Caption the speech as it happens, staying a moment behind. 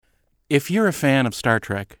If you're a fan of Star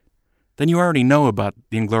Trek, then you already know about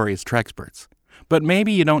the Inglorious Treksperts. But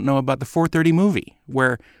maybe you don't know about the 4:30 movie,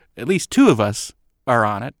 where at least two of us are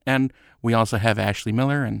on it, and we also have Ashley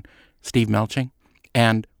Miller and Steve Melching,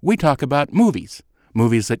 and we talk about movies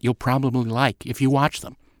that you'll probably like if you watch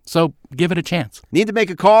them. So give it a chance. Need to make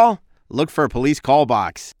a call? Look for a police call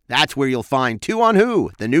box. That's where you'll find Two on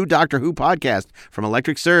Who, the new Doctor Who podcast from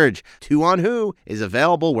Electric Surge. Two on Who is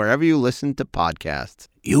available wherever you listen to podcasts.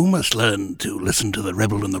 You must learn to listen to the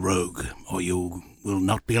rebel and the rogue, or you will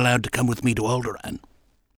not be allowed to come with me to Alderaan.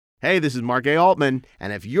 Hey, this is Mark A. Altman,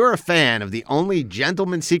 and if you're a fan of the only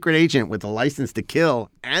gentleman secret agent with a license to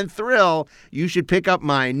kill and thrill, you should pick up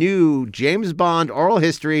my new James Bond oral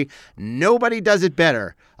history, Nobody Does It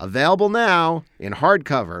Better, available now in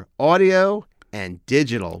hardcover, audio, and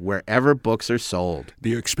digital, wherever books are sold.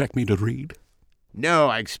 Do you expect me to read? No,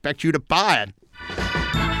 I expect you to buy it.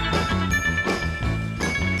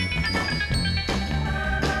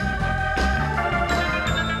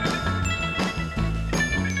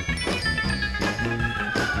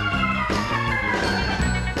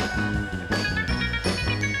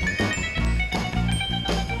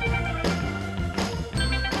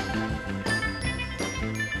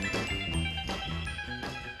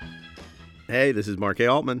 Hey, this is Mark A.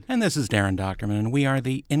 Altman. And this is Darren Doctorman, and we are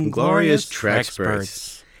the Inglorious Inglorious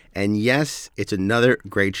Treksperts. And yes, it's another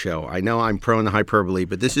great show. I know I'm prone to hyperbole,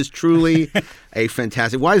 but this is truly a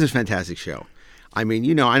fantastic... Why is this a fantastic show? I mean,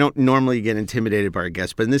 you know, I don't normally get intimidated by our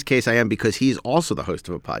guests, but in this case I am, because he's also the host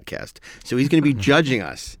of a podcast. So he's going to be judging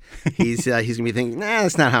us. He's going to be thinking,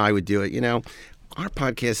 that's not how I would do it, you know. Our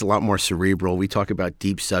podcast is a lot more cerebral. We talk about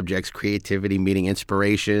deep subjects, creativity, meeting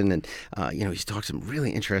inspiration, and, he talks some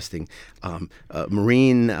really interesting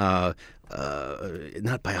marine, not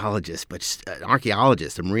biologists, but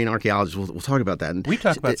archaeologists, a marine archaeologist. We'll talk about that. And, we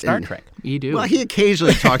talk about Star Trek. You do. Well, he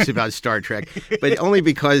occasionally talks about Star Trek, but only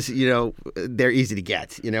because, they're easy to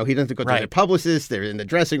get. He doesn't go to their publicist. They're in the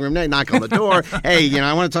dressing room. They knock on the door. Hey,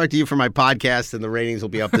 I want to talk to you for my podcast, and the ratings will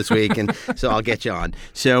be up this week, and so I'll get you on.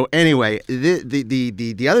 So anyway,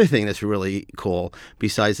 the other thing that's really cool,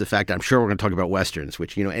 besides the fact I'm sure we're going to talk about Westerns,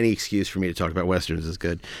 which, any excuse for me to talk about Westerns is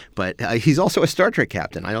good, but he's also a Star Trek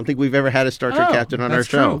captain. I don't think we've ever had a Star Trek captain on our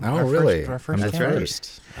show. Oh, really? Our first that's captain.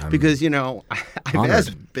 right. Because, I've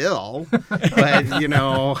asked Bill, but,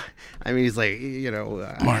 he's like,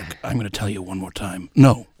 Mark, I'm going to tell you one more time.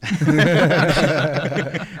 No.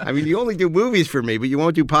 You only do movies for me, but you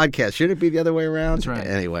won't do podcasts. Should it be the other way around? That's right.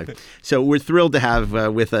 Anyway, so we're thrilled to have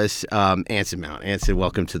with us Anson Mount. Anson,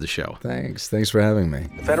 welcome to the show. Thanks for having me.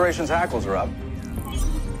 The Federation's hackles are up.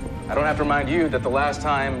 I don't have to remind you that the last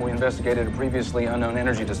time we investigated a previously unknown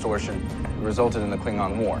energy distortion, it resulted in the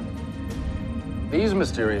Klingon War. These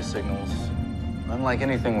mysterious signals, unlike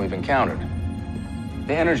anything we've encountered,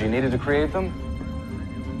 the energy needed to create them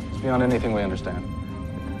is beyond anything we understand.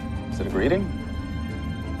 Is it a greeting?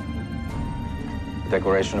 A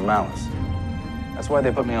declaration of malice. That's why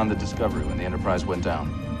they put me on the Discovery when the Enterprise went down.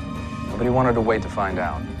 Nobody wanted to wait to find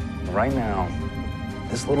out. And right now,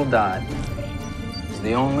 this little dot is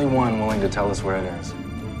the only one willing to tell us where it is.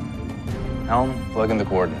 Helm, plug in the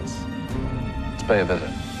coordinates. Let's pay a visit.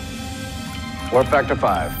 Warp Factor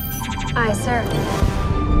 5. Aye, sir.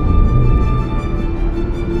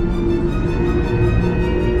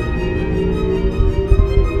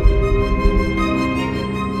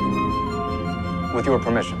 With your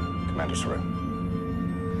permission, Commander Saru.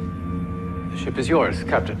 The ship is yours,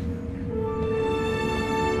 Captain.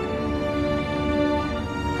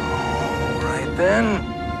 All right, then.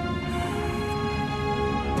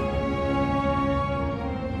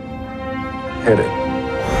 Hit it.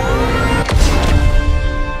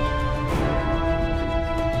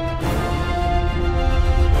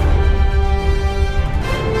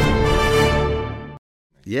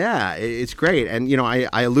 Yeah, it's great. And,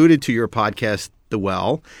 I alluded to your podcast, The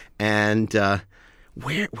Well, and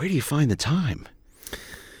where do you find the time?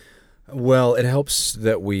 Well, it helps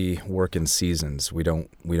that we work in seasons. We don't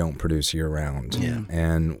produce year round. Yeah.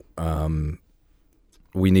 And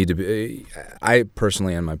we need to be. I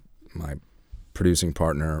personally and my producing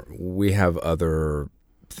partner, we have other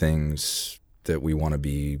things that we want to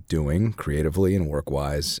be doing creatively and work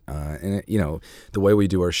wise. And the way we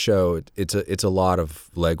do our show, it's a lot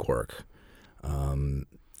of legwork.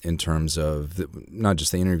 In terms of not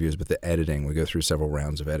just the interviews, but the editing. We go through several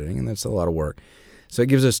rounds of editing, and that's a lot of work. So it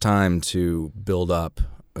gives us time to build up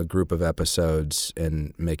a group of episodes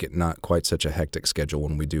and make it not quite such a hectic schedule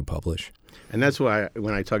when we do publish. And that's why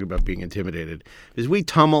when I talk about being intimidated, is we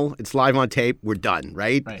tummel, it's live on tape, we're done,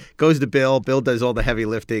 right? Goes to Bill does all the heavy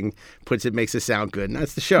lifting, makes it sound good, and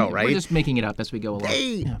that's the show, right? We're just making it up as we go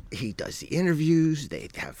along. He does the interviews, they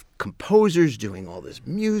have composers doing all this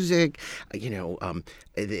music, and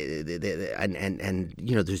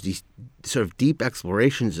there's these sort of deep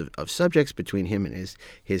explorations of subjects between him and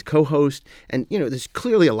his co-host, and there's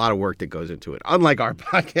clearly a lot of work that goes into it, unlike our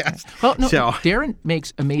podcast. Well, no, Darren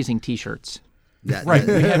makes amazing T-shirts. We have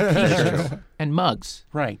T-shirts and mugs,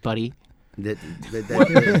 buddy.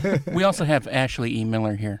 We also have Ashley E.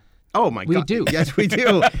 Miller here. Oh, my God. We do. Yes, we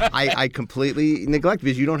do. I completely neglect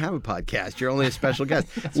because you don't have a podcast. You're only a special guest.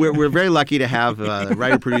 We're very lucky to have a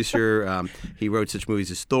writer-producer. He wrote such movies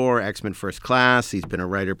as Thor, X-Men First Class. He's been a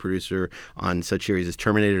writer-producer on such series as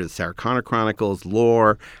Terminator, The Sarah Connor Chronicles,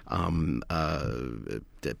 Lore,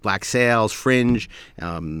 Black Sails, Fringe,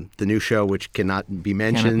 the new show which cannot be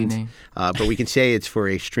mentioned. But we can say it's for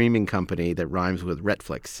a streaming company that rhymes with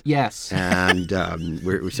Retflix. Yes. And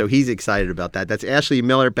so he's excited about that. That's Ashley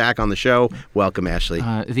Miller back on the show. Welcome, Ashley.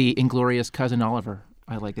 The inglorious Cousin Oliver,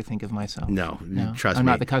 I like to think of myself. No, trust I'm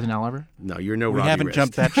me. not the Cousin Oliver? No, you're no We Robbie haven't Rist.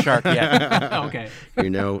 jumped that shark yet. Okay.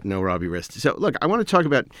 You're no Robbie Rist. So, look, I want to talk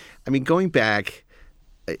about, going back,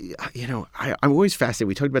 I'm always fascinated.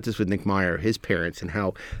 We talked about this with Nick Meyer, his parents, and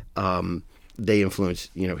how they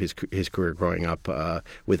influenced, his career growing up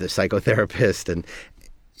with a psychotherapist. And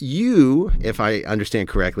you, if I understand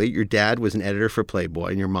correctly, your dad was an editor for Playboy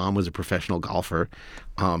and your mom was a professional golfer.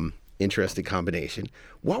 Interesting combination.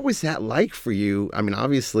 What was that like for you?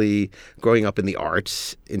 Obviously, growing up in the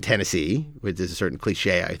arts in Tennessee, which is a certain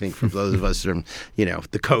cliche, I think, for those of us from,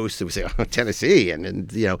 the coast that would say, oh, Tennessee,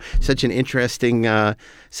 and such an interesting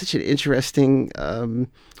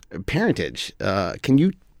parentage. Can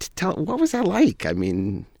you tell, what was that like?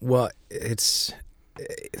 Well, there's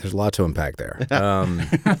a lot to unpack there.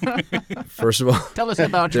 First of all, tell us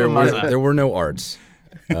about your mother. There were no arts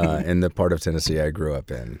in the part of Tennessee I grew up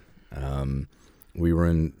in. We were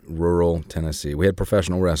in rural Tennessee. We had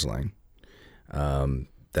professional wrestling.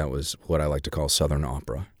 That was what I like to call Southern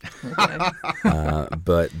opera. Okay.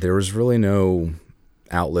 But there was really no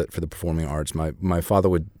outlet for the performing arts. My father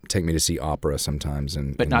would take me to see opera sometimes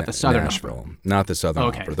but not the Southern Nashville. opera. Not the Southern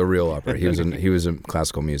opera, the real opera. He was a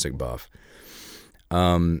classical music buff.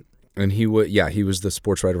 And he was the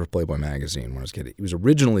sports writer for Playboy magazine when I was a kid. He was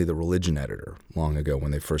originally the religion editor long ago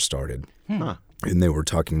when they first started. And they were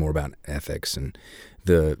talking more about ethics and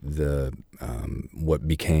the what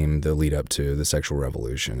became the lead up to the sexual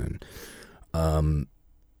revolution. And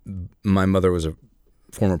my mother was a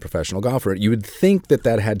former professional golfer. You would think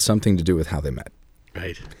that had something to do with how they met.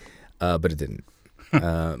 Right. But it didn't.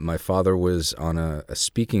 My father was on a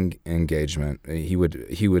speaking engagement. He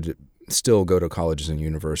would still go to colleges and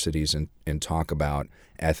universities and talk about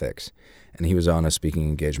ethics. And he was on a speaking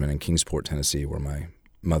engagement in Kingsport, Tennessee, where my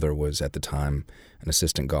mother was at the time an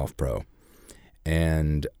assistant golf pro.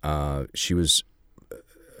 And she was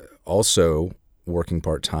also working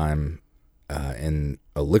part-time in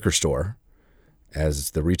a liquor store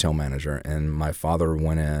as the retail manager. And my father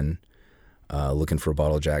went in looking for a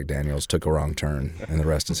bottle of Jack Daniels, took a wrong turn, and the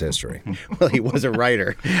rest is history. Well, he was a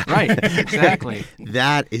writer. Right, exactly.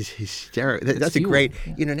 That is hysterical. That's a fuel. great,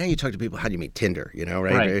 now you talk to people, how do you meet Tinder,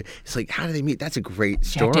 right? It's like, how do they meet? That's a great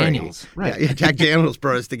story. Jack Daniels, right. Yeah, Jack Daniels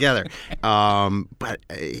brought us together. But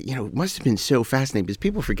it must have been so fascinating because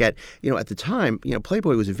people forget, at the time,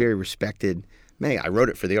 Playboy was a very respected magazine. I wrote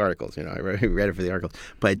it for the articles, I read it for the articles.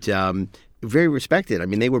 But very respected.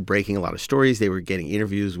 They were breaking a lot of stories. They were getting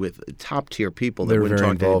interviews with top-tier people that They were wouldn't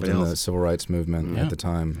very talk to involved anybody in the else. civil rights movement at the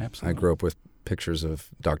time. Absolutely. I grew up with pictures of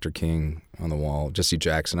Dr. King on the wall, Jesse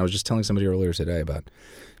Jackson. I was just telling somebody earlier today about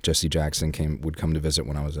Jesse Jackson would come to visit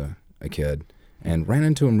when I was a kid, and ran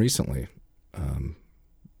into him recently,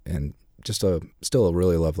 and just still a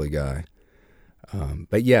really lovely guy.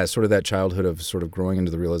 But yeah, sort of that childhood of sort of growing into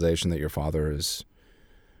the realization that your father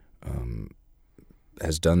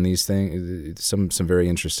has done these things, some very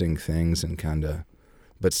interesting things, and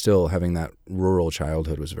but still having that rural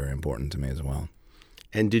childhood was very important to me as well.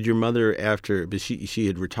 And did your mother, but she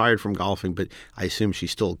had retired from golfing, but I assume she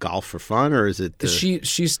still golf for fun, or is it?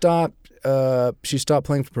 She stopped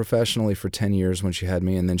playing professionally for 10 years when she had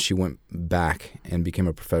me, and then she went back and became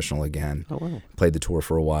a professional again. Oh, wow. Played the tour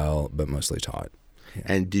for a while, but mostly taught. Yeah.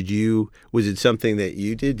 And was it something that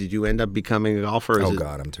you did? Did you end up becoming a golfer? Oh,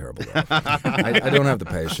 God, I'm terrible. I don't have the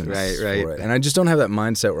patience Right. for it. And I just don't have that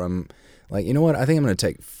mindset where I'm like, you know what? I think I'm going to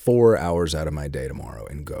take 4 hours out of my day tomorrow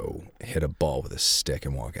and go hit a ball with a stick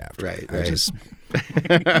and walk after it. Right.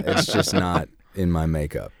 It's just not. in my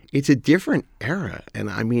makeup. It's a different era. And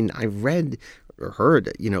I mean, I've read or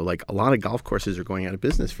heard, like a lot of golf courses are going out of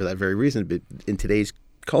business for that very reason. But in today's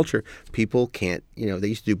culture, people can't, they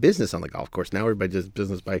used to do business on the golf course. Now everybody does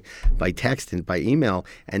business by text and by email.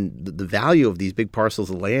 And the value of these big parcels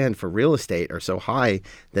of land for real estate are so high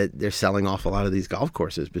that they're selling off a lot of these golf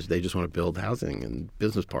courses because they just want to build housing and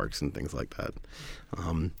business parks and things like that.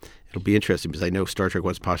 It'll be interesting because I know Star Trek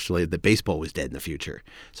once postulated that baseball was dead in the future.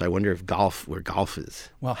 So I wonder if where golf is.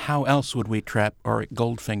 Well, how else would we trap Auric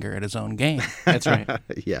Goldfinger at his own game? That's right.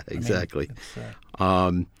 Yeah, exactly.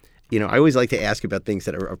 I mean, I always like to ask about things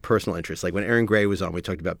that are of personal interest. Like when Aaron Gray was on, we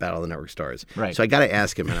talked about Battle of the Network Stars. Right. So I got to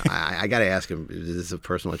ask him, and I got to ask him, this is of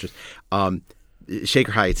personal interest.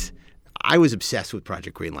 Shaker Heights, I was obsessed with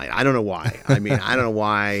Project Greenlight. I don't know why. I mean, I don't know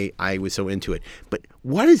why I was so into it. But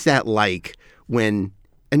what is that like when,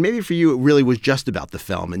 and maybe for you it really was just about the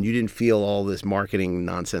film and you didn't feel all this marketing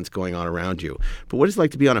nonsense going on around you. But what is it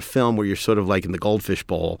like to be on a film where you're sort of like in the Goldfish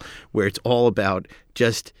Bowl, where it's all about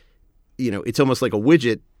just, it's almost like a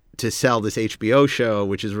widget to sell this HBO show,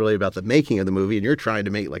 which is really about the making of the movie, and you're trying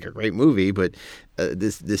to make like a great movie, but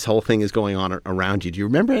this whole thing is going on around you. Do you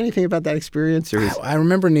remember anything about that experience? Or I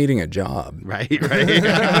remember needing a job. Right.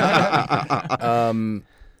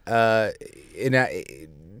 And I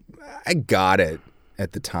got it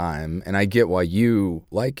at the time, and I get why you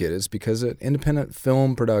like it. It's because an independent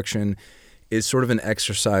film production is sort of an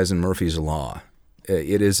exercise in Murphy's Law.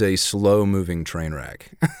 It is a slow-moving train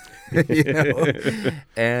wreck.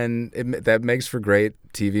 And that makes for great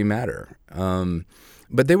TV matter.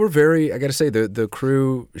 But they were I got to say, the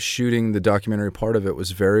crew shooting the documentary part of it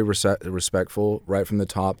was very respectful right from the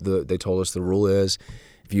top. They told us the rule is,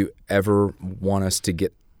 if you ever want us to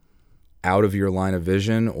get out of your line of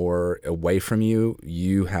vision or away from you,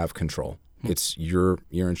 you have control. It's you're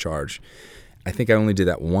in charge. I think I only did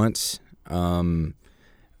that once. But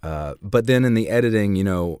then in the editing,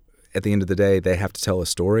 at the end of the day, they have to tell a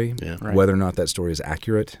story. Yeah. Right. Whether or not that story is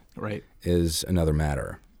accurate Right. is another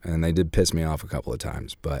matter. And they did piss me off a couple of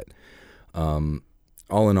times. But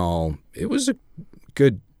all in all, it was a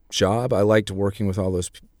good job. I liked working with all those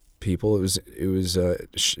people. It was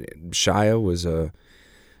Shia was a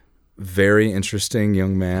very interesting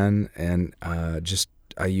young man, and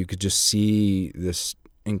you could just see this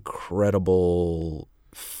incredible,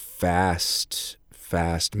 fast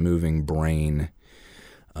moving brain.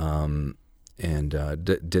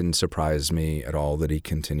 Didn't surprise me at all that he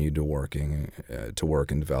continued to work and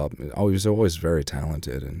develop. He was always very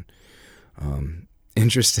talented and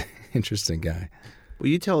interesting guy. Well,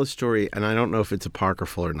 you tell a story, and I don't know if it's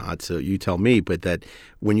apocryphal or not, so you tell me, but that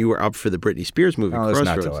when you were up for the Britney Spears movie, Let's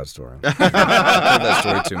Crossroads... not tell that story. I've heard that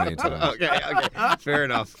story too many times. Okay. Fair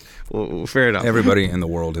enough. Well, fair enough. Everybody in the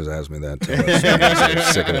world has asked me that. Tell that story.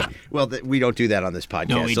 I'm sick of it. Well, we don't do that on this podcast,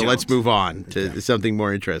 No, we so let's don't. move on to something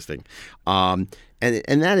more interesting. And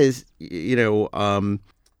that is, being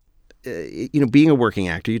a working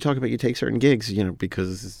actor, you talk about you take certain gigs,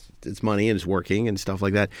 because it's money and it's working and stuff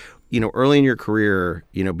like that. Early in your career,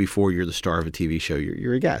 before you're the star of a TV show,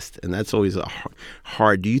 you're a guest, and that's always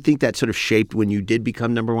hard. Do you think that sort of shaped when you did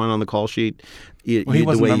become number one on the call sheet? He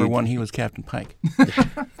wasn't number one. He was Captain Pike.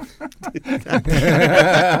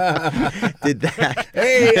 Did that?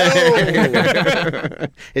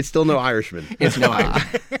 It's still no Irishman. It's no idea.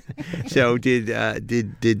 So did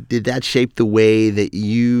that shape the way that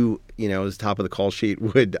you, as top of the call sheet,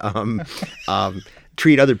 would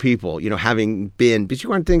treat other people? Having been, but you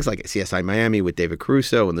were on things like CSI Miami with David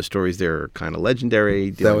Caruso, and the stories there are kind of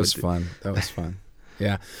legendary. That was fun.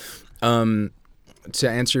 Yeah. To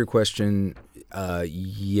answer your question,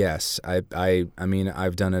 yes. I mean,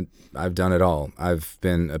 I've done it. I've done it all. I've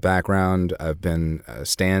been a background. I've been a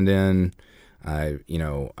stand-in. I've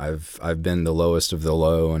been the lowest of the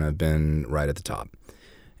low, and I've been right at the top.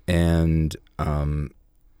 And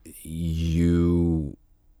you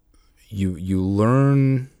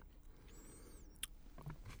learn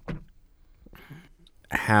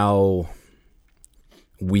how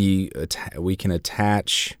we can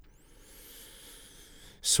attach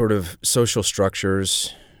sort of social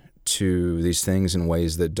structures to these things in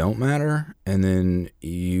ways that don't matter, and then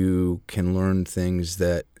you can learn things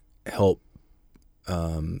that help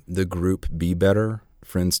the group be better.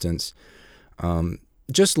 For instance,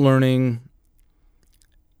 just learning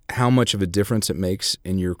how much of a difference it makes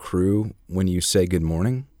in your crew when you say good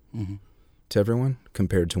morning to everyone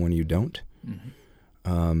compared to when you don't.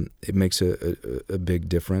 It makes a big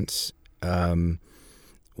difference.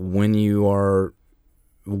 When you are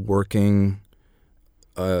working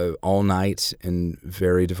all night in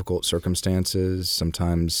very difficult circumstances,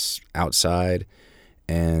 sometimes outside,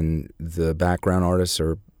 and the background artists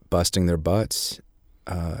are busting their butts,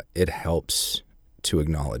 it helps to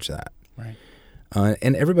acknowledge that. Right.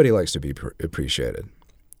 And everybody likes to be appreciated.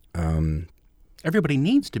 Everybody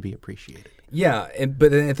needs to be appreciated. Yeah,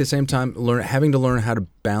 but then at the same time, having to learn how to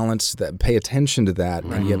balance that, pay attention to that,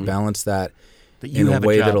 and yet balance that you in a have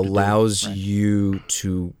way job that to do. allows Right. you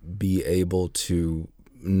to be able to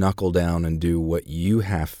knuckle down and do what you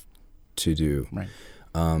have to do. Right.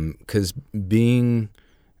 Because being,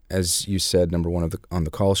 as you said, number one on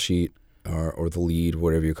the call sheet or the lead,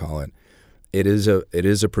 whatever you call it, it is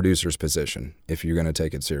a producer's position if you're going to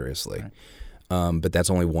take it seriously. Right. But that's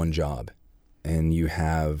only one job, and you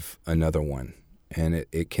have another one, and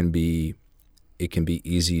it can be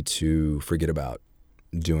easy to forget about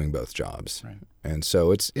doing both jobs. Right. And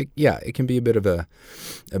so it can be a bit of a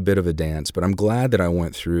dance. But I'm glad that I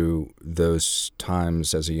went through those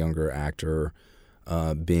times as a younger actor,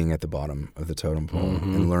 being at the bottom of the totem pole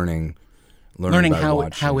and learning by how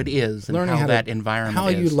watching. it is and Learning how how that to- environment how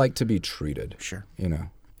is. you'd like to be treated. Sure.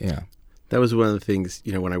 Yeah. That was one of the things,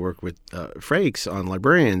 when I worked with Frakes on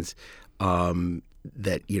Librarians,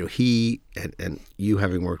 that, he and you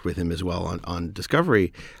having worked with him as well on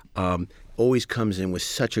Discovery, always comes in with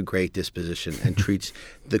such a great disposition and treats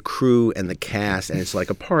the crew and the cast, and it's like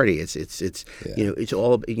a party. It's it's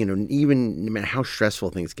all, even no matter how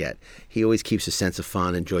stressful things get, he always keeps a sense of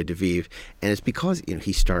fun and joie de vivre. And it's because,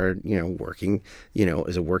 he started, working,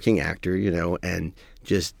 as a working actor, and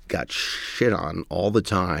just got shit on all the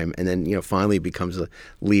time, and then finally becomes a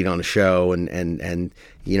lead on a show, and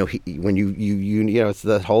when you it's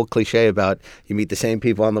the whole cliche about you meet the same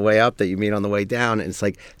people on the way up that you meet on the way down, and it's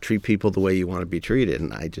like treat people the way you want to be treated,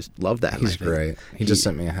 and I just love that. He's great. He just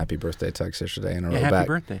sent me a happy birthday text yesterday, and I wrote happy back,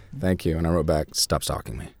 birthday. Thank you, and I wrote back, stop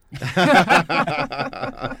stalking me.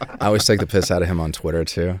 I always take the piss out of him on Twitter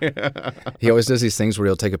too. He always does these things where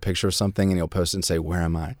he'll take a picture of something and he'll post it and say, "Where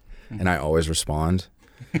am I?" And I always respond.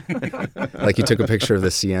 Like he took a picture of the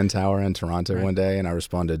CN Tower in Toronto one day, and I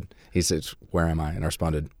responded. He said, "Where am I?" And I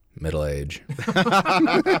responded, "Middle age."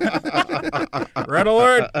 Red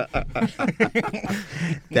alert!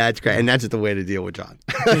 That's great, and that's the way to deal with John.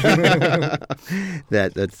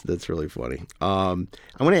 That's really funny. I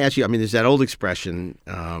want to ask you. I mean, there's that old expression.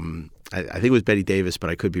 I think it was Betty Davis, but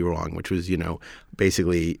I could be wrong. Which was,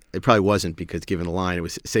 basically, it probably wasn't, because given the line, it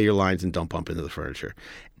was say your lines and don't bump into the furniture,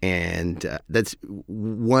 and that's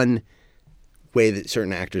one way that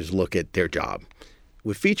certain actors look at their job.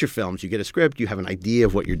 With feature films, you get a script, you have an idea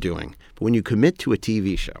of what you're doing, but when you commit to a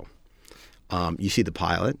TV show, you see the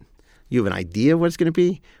pilot, you have an idea of what it's going to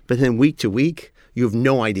be, but then week to week, you have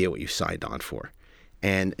no idea what you signed on for.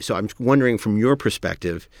 And so I'm wondering, from your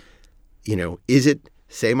perspective, is it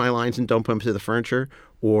say my lines and don't bump into the furniture,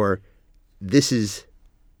 or this is,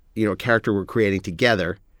 a character we're creating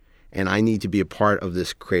together, and I need to be a part of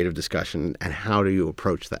this creative discussion, and how do you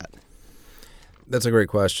approach that? That's a great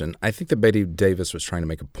question. I think that Betty Davis was trying to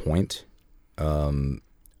make a point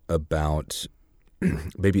about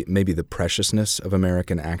maybe the preciousness of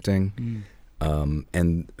American acting,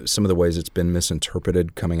 and some of the ways it's been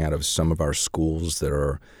misinterpreted coming out of some of our schools that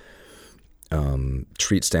are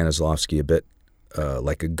treat Stanislavski a bit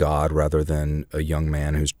like a god rather than a young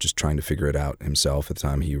man who's just trying to figure it out himself at the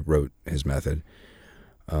time he wrote his method.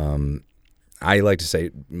 I like to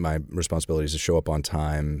say my responsibility is to show up on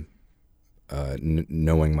time,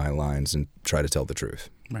 knowing my lines, and try to tell the truth.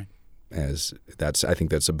 Right. I think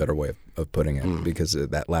that's a better way of putting it, because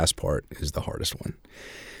that last part is the hardest one.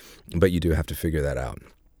 But you do have to figure that out.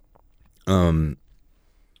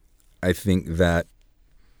 I think that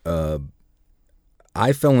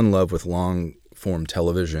I fell in love with long-form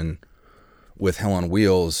television with Hell on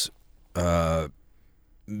Wheels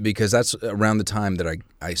because that's around the time that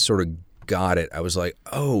I sort of got it. I was like,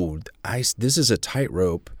 this is a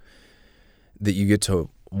tightrope that you get to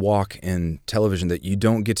walk in television that you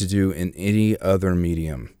don't get to do in any other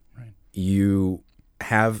medium. Right. You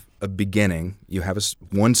have a beginning, you have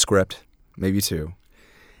one script, maybe two,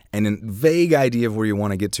 and a vague idea of where you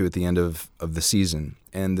want to get to at the end of the season.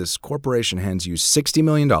 And this corporation hands you $60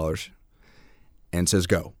 million and says,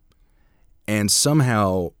 go. And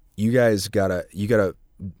somehow you guys gotta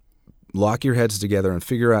lock your heads together and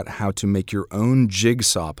figure out how to make your own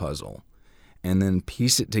jigsaw puzzle and then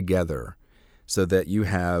piece it together so that you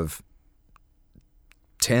have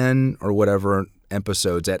 10 or whatever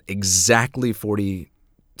episodes at exactly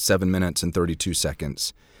 47 minutes and 32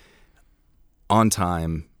 seconds on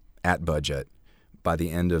time, at budget, by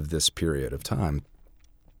the end of this period of time.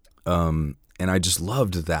 And I just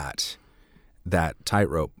loved that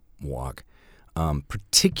tightrope walk,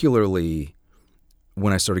 particularly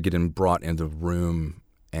when I started getting brought into the room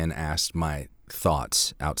and asked my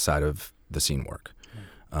thoughts outside of the scene work.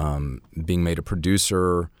 Being made a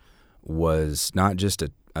producer was not just a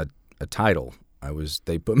title.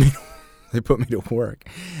 They put me to work,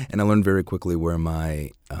 and I learned very quickly where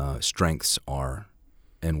my strengths are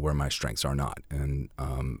and where my strengths are not. And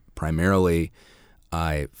primarily,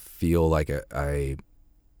 I feel like and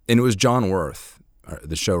it was John Worth,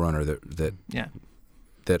 the showrunner,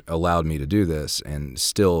 that allowed me to do this, and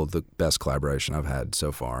still the best collaboration I've had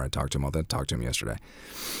so far. I talked to him yesterday,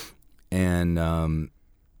 and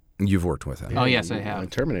you've worked with him. Oh yes, I have.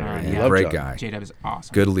 Terminator. Yeah. Great John. guy. J-Dub is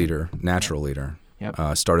awesome. Good leader, natural leader.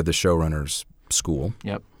 Yep. Started the showrunners school.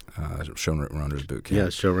 Yep. Showrunners boot camp. Yeah,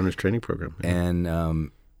 showrunners training program. And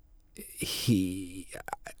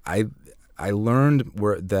I learned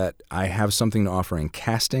that I have something to offer in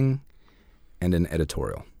casting and in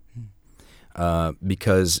editorial.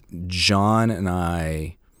 Because John and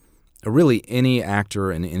I, really any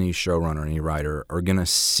actor and any showrunner, any writer, are going to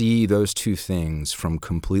see those two things from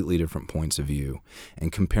completely different points of view.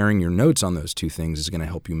 And comparing your notes on those two things is going to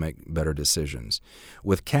help you make better decisions.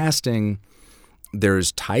 With casting,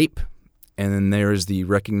 there's type, and then there's the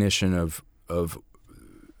recognition of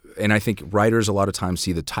and I think writers a lot of times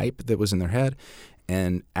see the type that was in their head,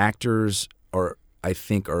 and actors are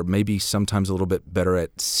maybe sometimes a little bit better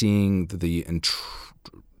at seeing the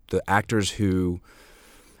actors who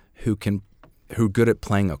good at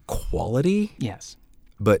playing a quality, Yes.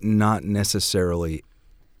 but not necessarily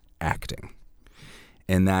acting.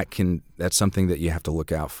 And that's something that you have to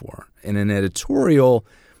look out for. In an editorial,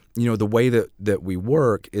 the way that we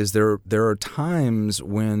work is there are times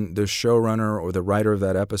when the showrunner or the writer of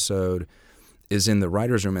that episode is in the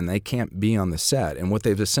writer's room and they can't be on the set. And what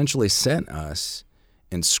they've essentially sent us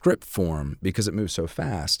in script form, because it moves so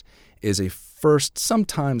fast, is a first,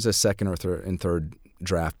 sometimes a second or third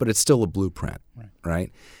draft, but it's still a blueprint,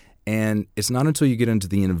 right? And it's not until you get into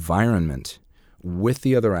the environment with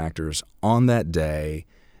the other actors on that day,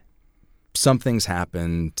 something's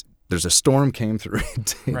happened, there's a storm came through.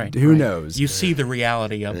 Who knows? You see the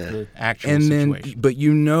reality of the actual and situation. But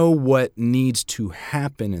you know what needs to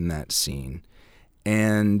happen in that scene,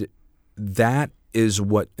 and that is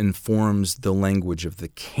what informs the language of the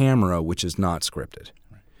camera, which is not scripted,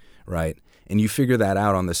 right? And you figure that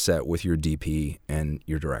out on the set with your DP and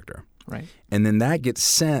your director. Right. And then that gets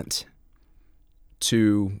sent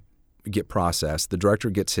to get processed. The director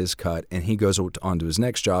gets his cut, and he goes on to his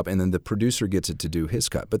next job, and then the producer gets it to do his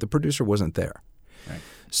cut. But the producer wasn't there. Right.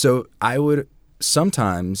 So I would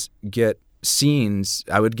sometimes get scenes.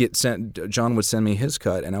 John would send me his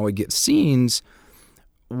cut, and I would get scenes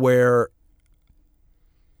where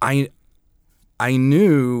I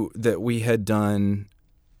knew that we had done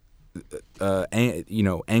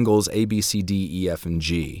angles A, B, C, D, E, F, and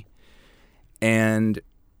G, and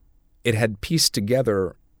it had pieced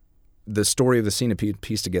together the story of the scene, had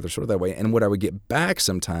pieced together sort of that way. And what I would get back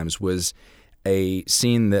sometimes was a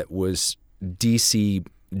scene that was D, C,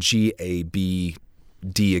 G, A, B,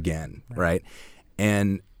 D again, right?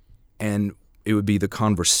 And it would be the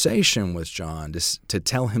conversation with John to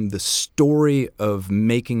tell him the story of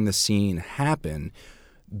making the scene happen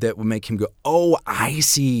that would make him go, oh, I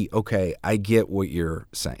see. Okay, I get what you're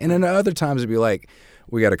saying. And then other times it'd be like,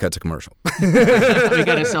 we got to cut to commercial. We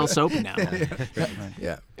got to sell soap now.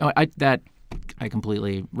 Yeah. Oh, I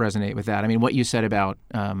completely resonate with that. I mean, what you said about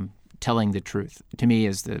telling the truth to me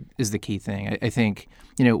is the key thing. I think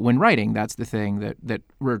when writing, that's the thing that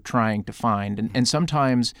we're trying to find. And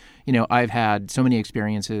sometimes I've had so many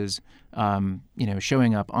experiences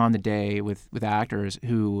showing up on the day with actors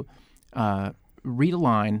who read a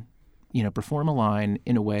line, perform a line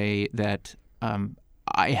in a way that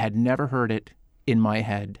I had never heard it in my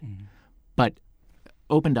head, but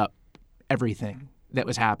opened up everything that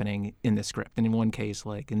was happening in the script. And in one case,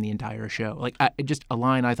 like in the entire show, just a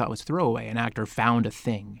line I thought was throwaway, an actor found a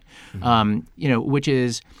thing, which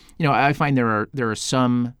is, I find there are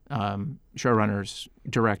some showrunners,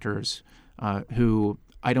 directors who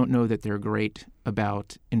I don't know that they're great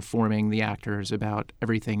about informing the actors about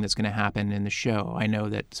everything that's going to happen in the show. I know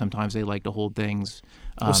that sometimes they like to hold things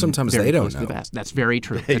sometimes very they don't close to know. the vest. That's very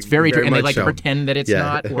true. That's very true. And they like to pretend that it's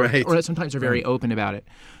not, or sometimes they're very open about it.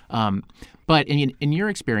 But in your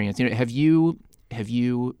experience, have you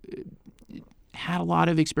had a lot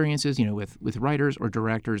of experiences, with writers or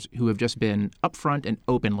directors who have just been upfront and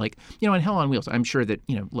open, like, in Hell on Wheels? I'm sure that,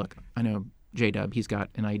 look, I know J-Dub, he's got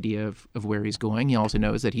an idea of where he's going. He also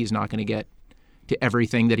knows that he's not going to get to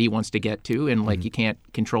everything that he wants to get to, and you can't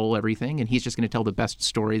control everything, and he's just going to tell the best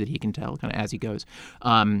story that he can tell, kind of as he goes.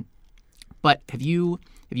 But have you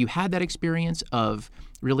had that experience of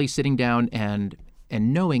really sitting down and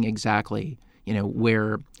and knowing exactly,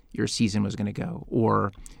 where your season was going to go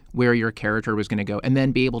or where your character was going to go, and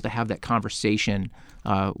then be able to have that conversation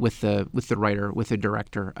with the writer, with the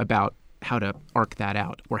director about how to arc that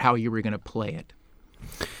out or how you were going to play it.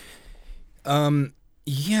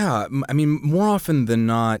 Yeah, I mean, more often than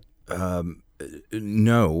not,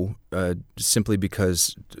 no, simply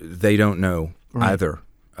because they don't know either.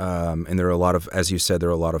 And there are a lot of, as you said, there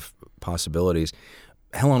are a lot of possibilities.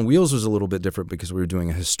 Hell on Wheels was a little bit different because we were doing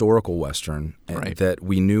a historical Western that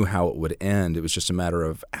we knew how it would end. It was just a matter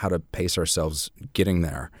of how to pace ourselves getting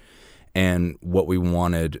there and what we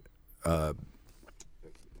wanted,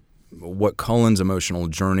 what Cullen's emotional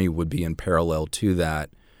journey would be in parallel to that.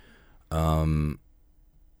 There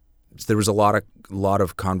was a lot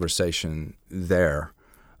of conversation there.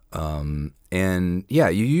 And yeah,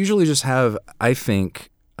 you usually just have, I think,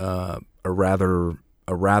 a rather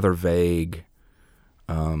vague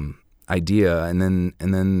idea, and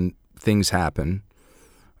then things happen.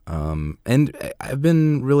 And I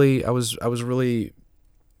was really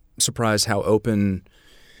surprised how open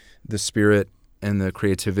the spirit and the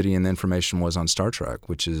creativity and the information was on Star Trek,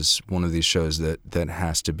 which is one of these shows that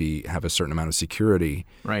has to have a certain amount of security,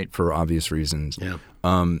 for obvious reasons. Yeah.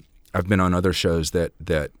 I've been on other shows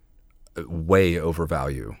that way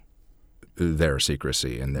overvalue their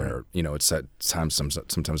secrecy and their, it's at times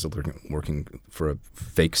sometimes they're working for a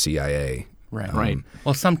fake CIA. Right.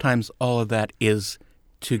 Well, sometimes all of that is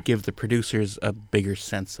to give the producers a bigger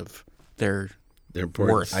sense of their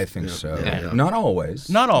worth. I think so. Yeah. Not always.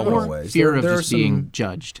 Not always. Fear of There just are being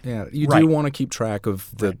judged. Yeah, you do want to keep track of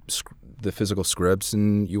the physical scripts,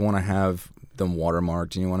 and you want to have them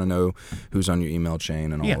watermarked, and you want to know who's on your email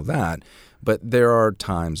chain and all of that. But there are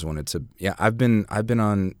times when it's I've been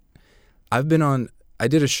on. I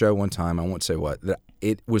did a show one time. I won't say what. That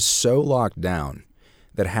it was so locked down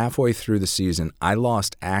that halfway through the season, I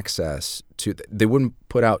lost access to. They wouldn't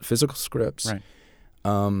put out physical scripts. Right.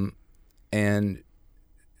 And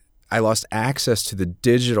I lost access to the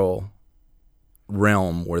digital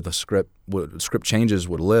realm where the script changes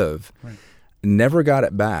would live. Right. Never got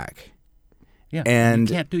it back. Yeah, and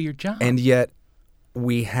you can't do your job. And yet,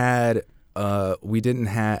 we had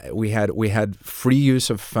free use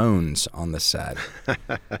of phones on the set,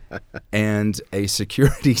 and a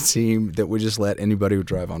security team that would just let anybody who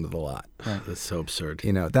drive onto the lot. That's so absurd.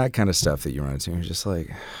 That kind of stuff that you run into. You're just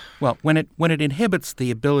like, well, when it inhibits the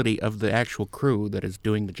ability of the actual crew that is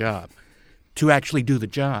doing the job to actually do the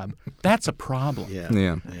job, that's a problem.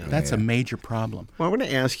 Yeah. That's a major problem. Well, I want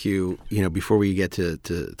to ask you, before we get to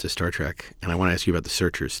Star Trek, and I want to ask you about the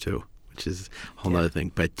Searchers too, which is a whole other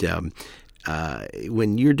thing. But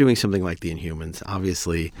when you're doing something like the Inhumans,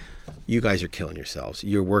 obviously, you guys are killing yourselves.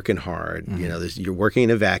 You're working hard. Mm-hmm. You're working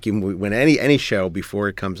in a vacuum. When any show before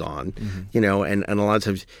it comes on, and a lot of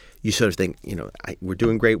times you sort of think, we're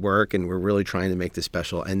doing great work and we're really trying to make this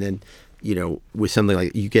special. And then, with something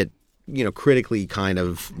like you get, critically kind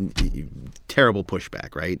of terrible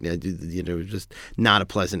pushback, right? Just not a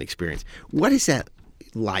pleasant experience. What is that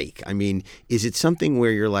like? I mean, is it something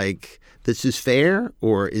where you're like, this is fair,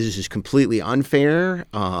 or is this just completely unfair?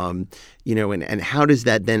 And how does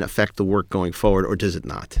that then affect the work going forward, or does it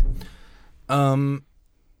not?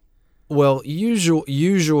 Well,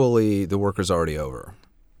 usually the work is already over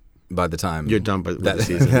by the time you're done with the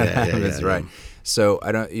season. That's right. So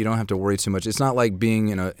you don't have to worry too much. It's not like being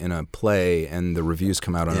in a play and the reviews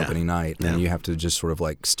come out on opening night and you have to just sort of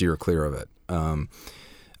like steer clear of it.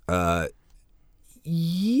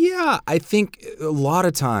 Yeah, I think a lot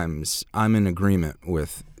of times I'm in agreement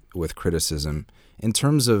with criticism. In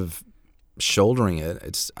terms of shouldering it,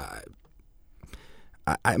 it's I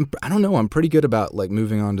don't know. I'm pretty good about like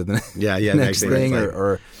moving on to the next thing,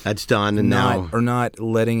 or that's done and not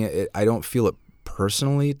letting it. I don't feel it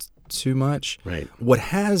personally too much. Right. What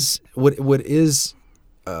is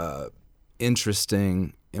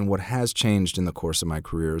interesting and what has changed in the course of my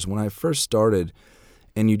career is when I first started.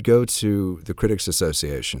 And you'd go to the Critics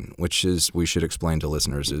Association, which is, we should explain to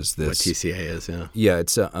listeners, is this... What TCA is, yeah. Yeah,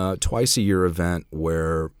 it's a twice-a-year event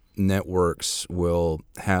where networks will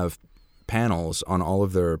have panels on all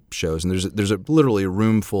of their shows. And there's literally a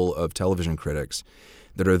room full of television critics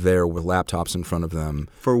that are there with laptops in front of them.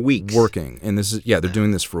 For weeks. Working. And they're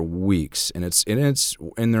doing this for weeks. And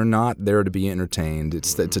they're not there to be entertained.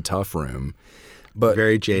 It's a tough room. But,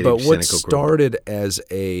 very jaded, but what cynical started as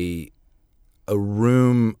a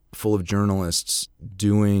room full of journalists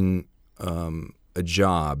doing a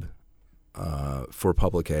job for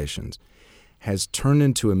publications has turned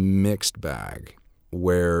into a mixed bag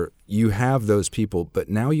where you have those people, but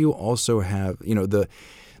now you also have,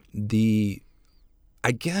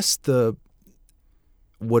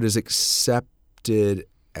 what is accepted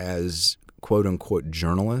as quote unquote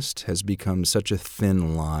journalist has become such a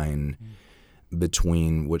thin line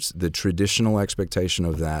between what's the traditional expectation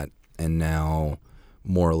of that and now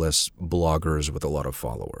more or less bloggers with a lot of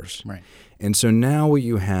followers. Right. And so now what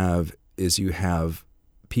you have is you have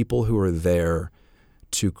people who are there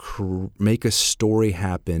to make a story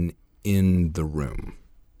happen in the room.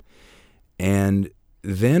 And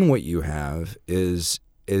then what you have is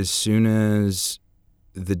as soon as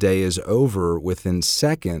the day is over, within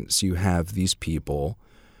seconds, you have these people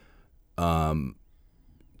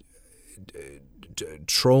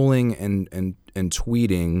trolling and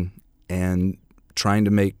tweeting and trying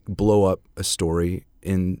to blow up a story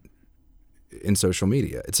in social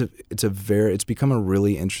media. It's become a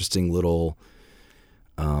really interesting little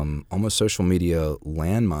almost social media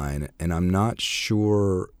landmine, and I'm not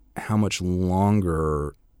sure how much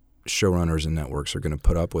longer showrunners and networks are going to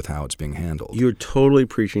put up with how it's being handled. You're totally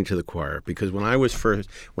preaching to the choir, because when I was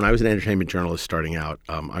an entertainment journalist starting out,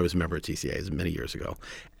 I was a member of TCA many years ago,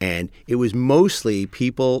 and it was mostly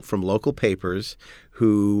people from local papers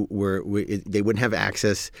who they wouldn't have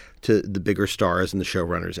access to the bigger stars and the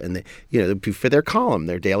showrunners, and for their column,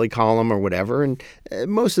 their daily column or whatever. And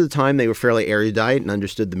most of the time, they were fairly erudite and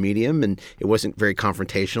understood the medium, and it wasn't very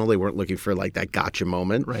confrontational. They weren't looking for like that gotcha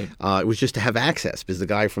moment. Right. It was just to have access, because the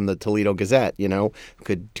guy from the Toledo Gazette,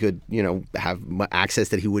 could have access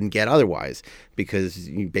that he wouldn't get otherwise, because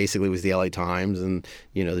he basically was the LA Times and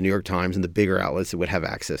the New York Times and the bigger outlets that would have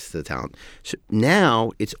access to the talent. So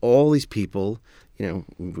now it's all these people,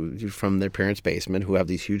 from their parents' basement, who have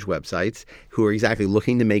these huge websites, who are exactly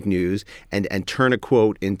looking to make news and turn a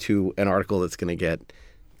quote into an article that's going to get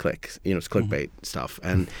clicks. It's clickbait stuff,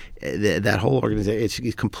 and that whole organization,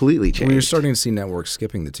 it's completely changed. We're starting to see networks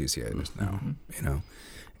skipping the TCA just now,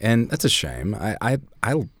 and that's a shame. I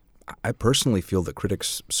personally feel that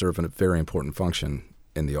critics serve a very important function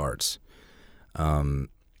in the arts.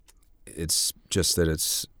 It's just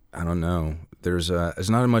that I don't know. There's not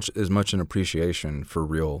as much an appreciation for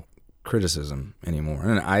real criticism anymore.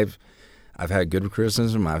 And I've had good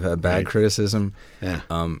criticism. I've had bad criticism. Yeah.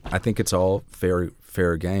 I think it's all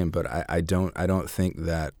fair game. But I don't think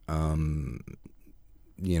that I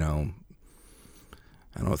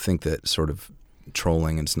don't think that sort of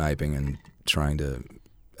trolling and sniping and trying to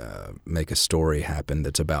make a story happen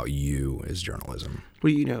that's about you is journalism.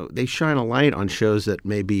 Well, they shine a light on shows that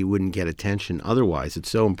maybe wouldn't get attention otherwise. It's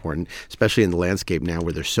so important, especially in the landscape now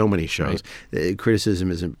where there's so many shows. Right.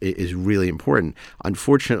 Criticism is really important.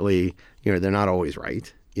 Unfortunately, they're not always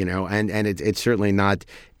right. And it's certainly not.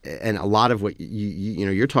 And a lot of what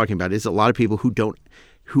you're talking about is a lot of people who don't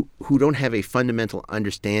have a fundamental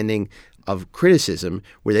understanding of criticism,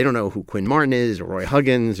 where they don't know who Quinn Martin is or Roy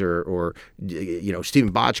Huggins or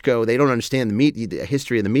Stephen Bochco. They don't understand the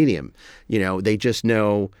history of the medium. They just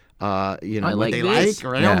know I what like they this. like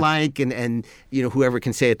or I don't like, and whoever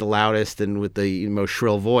can say it the loudest and with the most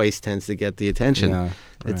shrill voice tends to get the attention. Yeah,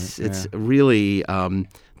 It's really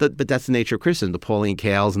but that's the nature of criticism. The Pauline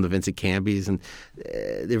Kaels and the Vincent Cambys, and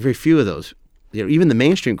there are very few of those. Even the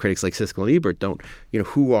mainstream critics like Siskel and Ebert don't.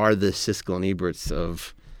 Who are the Siskel and Eberts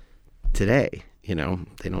of today? They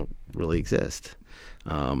don't really exist.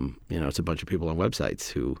 It's a bunch of people on websites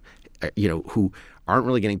who aren't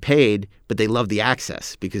really getting paid, but they love the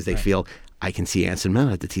access because they feel, I can see Anson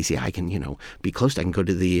Mount at the TCA. I can, be close. I can go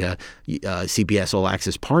to the CBS All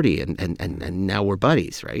Access party, and now we're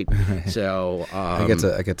buddies, right? So I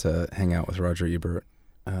get to hang out with Roger Ebert.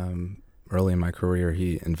 Early in my career,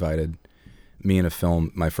 he invited me in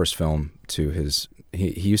my first film, to his.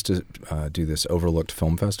 He used to do this Overlooked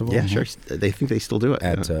Film Festival. Yeah, sure. They think they still do it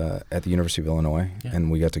at the University of Illinois, and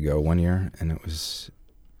we got to go one year, and it was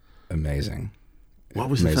amazing. What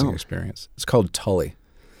was the amazing film? Experience? It's called Tully,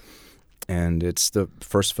 and it's the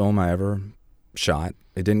first film I ever shot.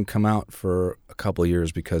 It didn't come out for a couple of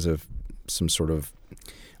years because of some sort of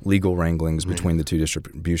legal wranglings between the two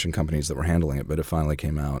distribution companies that were handling it, but it finally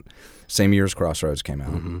came out. Same year as Crossroads came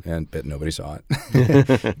out, but nobody saw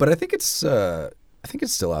it. But I think it's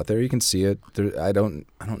still out there. You can see it. I don't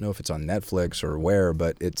know if it's on Netflix or where,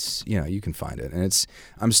 but it's you can find it, and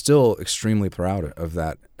I'm still extremely proud of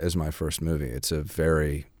that as my first movie. It's a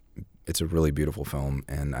really beautiful film,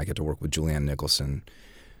 and I get to work with Julianne Nicholson,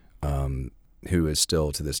 who is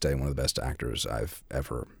still to this day one of the best actors I've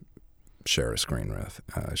ever shared a screen with.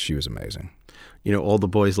 She was amazing. All the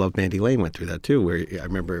Boys Love Mandy Lane went through that too, where I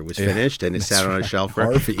remember it was finished and it sat on a shelf.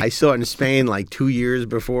 I saw it in Spain like 2 years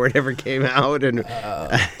before it ever came out, and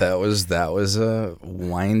that was a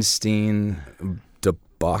Weinstein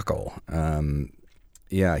debacle.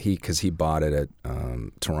 Because he bought it at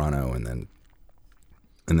Toronto, and then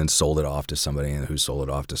and then sold it off to somebody, and who sold it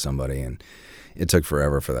off to somebody, and it took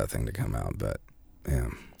forever for that thing to come out. But yeah.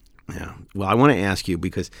 Yeah. Well, I want to ask you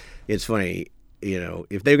because it's funny,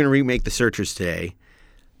 if they're going to remake The Searchers today,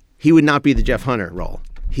 he would not be the Jeff Hunter role.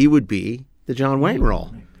 He would be the John Wayne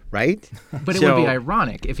role, right? But it would be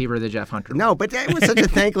ironic if he were the Jeff Hunter role. No, but that was such a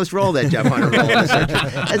thankless role, that Jeff Hunter role.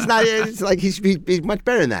 It's not. It's like he's much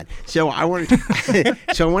better than that. So I want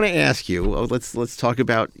to ask you. Let's talk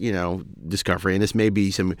about Discovery, and this may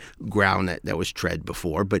be some ground that was tread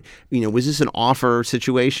before. But was this an offer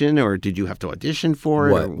situation, or did you have to audition for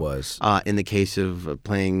it? What was in the case of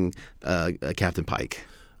playing Captain Pike?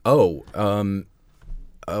 Oh,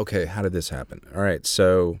 okay. How did this happen? All right,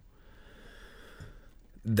 so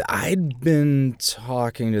I'd been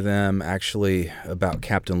talking to them actually about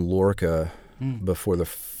Captain Lorca before the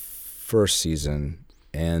first season,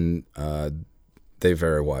 and they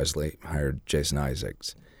very wisely hired Jason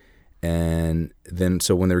Isaacs. And then,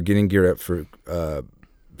 so when they were getting geared up for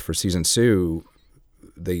season 2,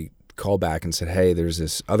 they called back and said, "Hey, there's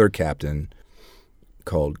this other captain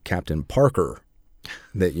called Captain Parker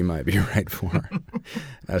that you might be right for."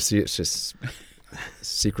 I see. It's just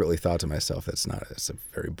secretly thought to myself, it's a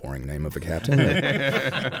very boring name of a captain.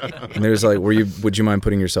 And there's like, would you mind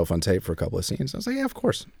putting yourself on tape for a couple of scenes? I was like, yeah, of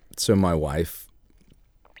course. So my wife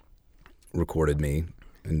recorded me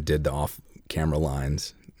and did the off-camera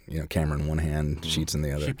lines. Camera in one hand, sheets in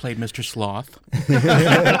the other. She played Mr. Sloth.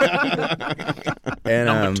 And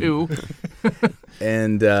Number 2.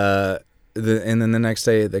 and then the next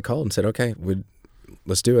day they called and said, okay,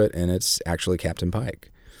 let's do it. And it's actually Captain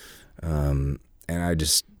Pike. And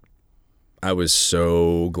I was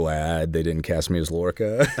so glad they didn't cast me as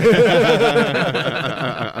Lorca.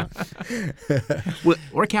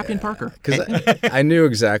 Or Captain Parker. Because I knew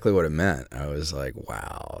exactly what it meant. I was like,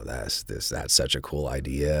 wow, that's such a cool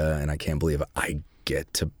idea. And I can't believe I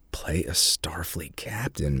get to play a Starfleet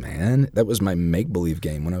captain, man. That was my make-believe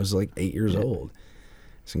game when I was like 8 years old.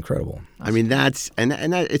 It's incredible. I mean,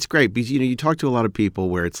 it's great because, you talk to a lot of people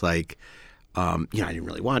where it's like, I didn't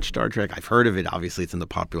really watch Star Trek. I've heard of it. Obviously, it's in the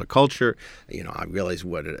popular culture. I realize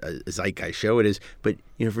what a zeitgeist show it is. But,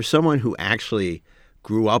 for someone who actually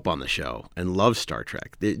grew up on the show and loves Star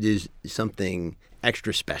Trek, there's something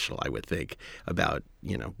extra special, I would think, about,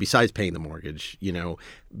 besides paying the mortgage,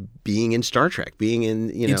 being in Star Trek, being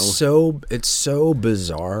in, It's so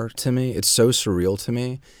bizarre to me. It's so surreal to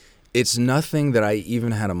me. It's nothing that I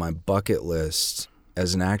even had on my bucket list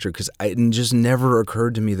as an actor, because it just never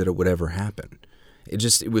occurred to me that it would ever happen. It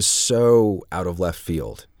was so out of left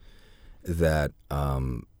field that,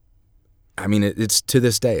 it's to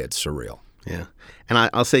this day, it's surreal. Yeah. And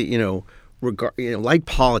I'll say, like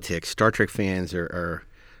politics, Star Trek fans are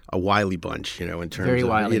a wily bunch, in terms very of,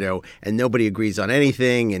 wily. And nobody agrees on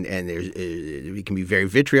anything. And it can be very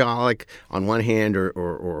vitriolic on one hand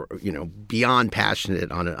or beyond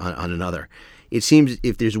passionate on another. It seems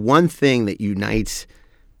if there's one thing that unites,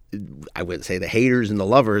 I wouldn't say the haters and the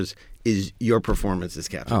lovers, is your performance as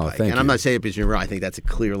Captain Pike. Thank and I'm you. not saying it because you're right. I think that's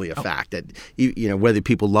clearly a fact that, whether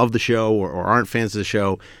people love the show or aren't fans of the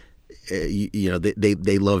show,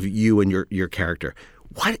 they love you and your character.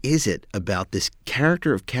 What is it about this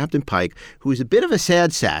character of Captain Pike, who is a bit of a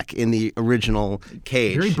sad sack in the original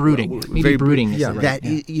Cage? Very brooding. Maybe brooding is the right.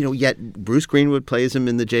 Yet Bruce Greenwood plays him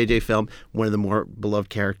in the JJ film, one of the more beloved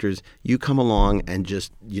characters. You come along and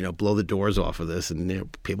just, blow the doors off of this,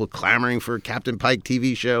 and people clamoring for a Captain Pike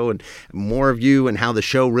TV show and more of you and how the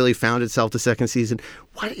show really found itself the second season.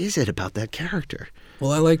 What is it about that character?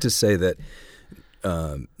 Well, I like to say that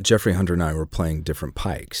Jeffrey Hunter and I were playing different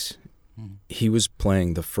Pikes. He was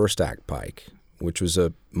playing the first act Pike, which was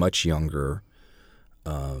a much younger,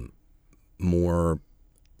 more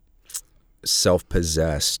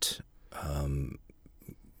self-possessed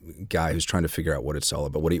guy who's trying to figure out what it's all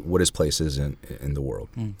about, what his place is in the world.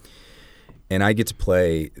 And I get to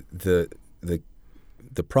play the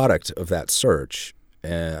product of that search.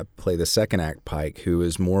 I play the second act Pike, who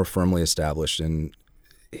is more firmly established in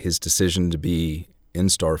his decision to be in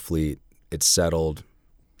Starfleet. It's settled.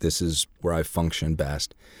 This is where I function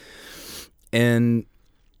best. And,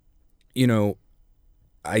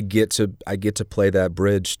 I get to play that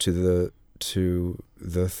bridge to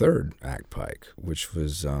the third act Pike, which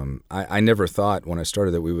was I never thought when I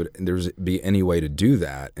started that there would be any way to do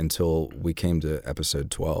that until we came to episode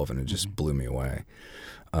 12, and it just blew me away.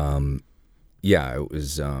 It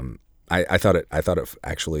was I thought it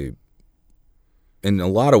actually, in a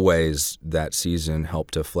lot of ways, that season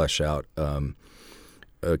helped to flesh out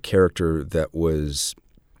a character that was,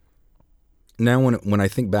 now when I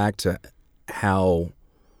think back to how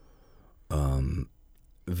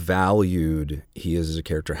valued he is as a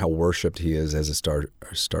character, how worshipped he is as a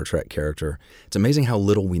Star Trek character. It's amazing how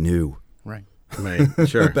little we knew Right. Right.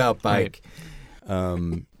 Sure. about Pike. Well,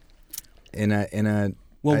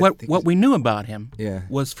 what we knew about him Yeah.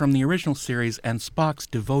 was from the original series and Spock's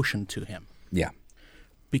devotion to him. Yeah.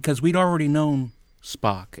 Because we'd already known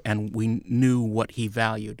Spock and we knew what he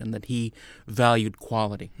valued and that he valued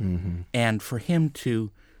quality. Mm-hmm. And for him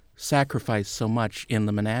to sacrifice so much in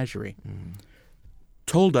the menagerie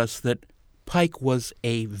told us that Pike was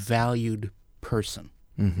a valued person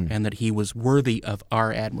and that he was worthy of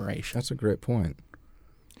our admiration. That's a great point.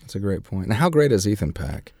 That's a great point. Now, how great is Ethan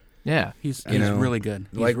Peck? Yeah, he's know, really good.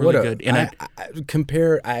 He's Like really what good. And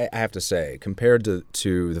I have to say, compared to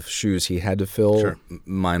the shoes he had to fill,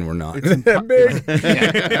 mine were not big.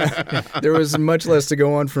 There was much less to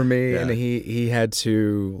go on for me, and he had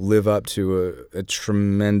to live up to a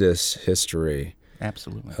tremendous history.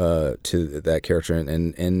 absolutely. To that character,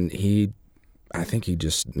 and I think he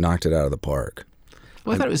just knocked it out of the park.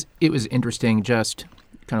 Well, I thought it was interesting just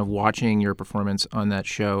kind of watching your performance on that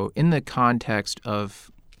show in the context of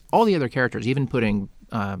all the other characters, even putting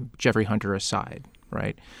Jeffrey Hunter aside,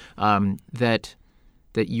 right? That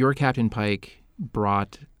your Captain Pike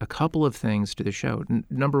brought a couple of things to the show.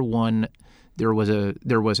 Number one, there was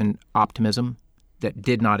an optimism that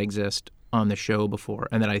did not exist on the show before,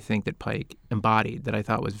 and that I think that Pike embodied, that I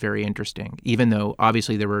thought was very interesting, even though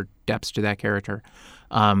obviously there were depths to that character.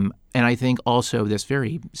 And I think also this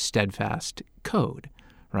very steadfast code,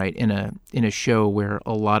 right? In a show where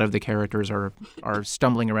a lot of the characters are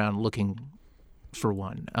stumbling around looking for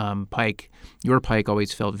one. Your Pike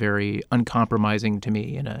always felt very uncompromising to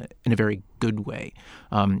me in a very good way,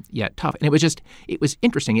 yet tough. And it was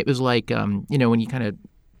interesting. It was like when you kind of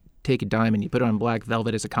take a dime and you put it on black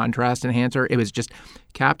velvet as a contrast enhancer. It was just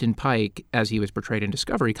Captain Pike, as he was portrayed in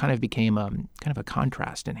Discovery, kind of became kind of a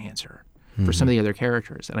contrast enhancer for some of the other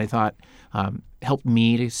characters, and I thought helped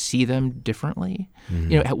me to see them differently.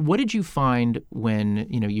 What did you find when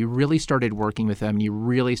you really started working with them? You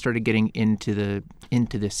really started getting into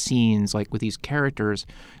the scenes, like with these characters,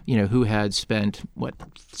 who had spent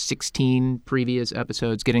 16 previous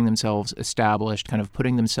episodes getting themselves established, kind of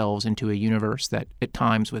putting themselves into a universe that at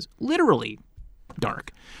times was literally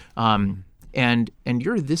dark. And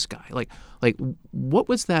you're this guy. Like what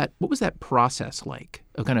was that process like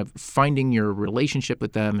of kind of finding your relationship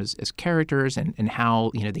with them as characters and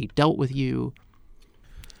how they dealt with you?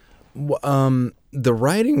 The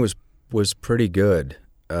writing was pretty good.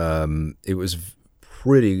 It was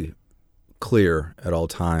pretty clear at all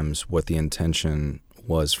times what the intention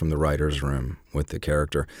was from the writer's room with the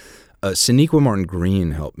character. Sonequa Martin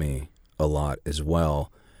Green helped me a lot as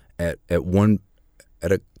well. At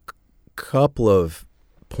a couple of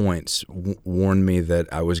points warned me that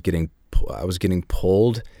I was getting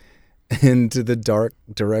pulled into the dark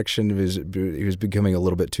direction. He was becoming a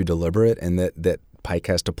little bit too deliberate, and that Pike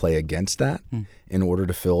has to play against that in order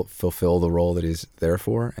to fulfill the role that he's there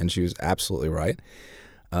for. And she was absolutely right.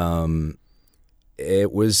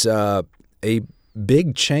 It was a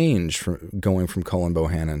big change from going from Cullen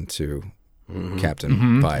Bohannon to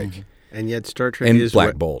Captain Pike, and yet Star Trek and is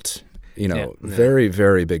Black Bolt. Very,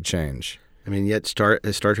 very big change. I mean, yet Star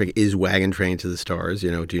Trek is Wagon Train to the Stars.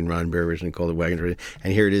 Gene Roddenberry originally called it Wagon Train,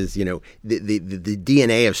 and here it is. The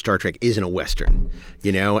DNA of Star Trek isn't a Western.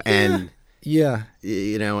 And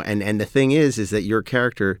and the thing is that your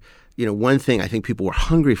character. One thing I think people were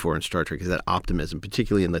hungry for in Star Trek is that optimism,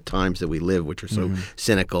 particularly in the times that we live, which are so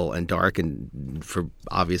cynical and dark, and for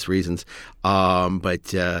obvious reasons. And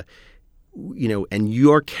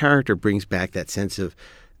your character brings back that sense of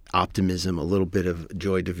optimism, a little bit of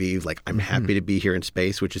joie de vivre, like I'm happy to be here in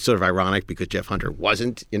space, which is sort of ironic because Jeff Hunter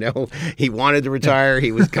wasn't, he wanted to retire.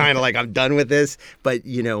 He was kind of like, I'm done with this. But,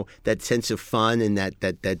 that sense of fun and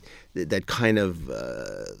that kind of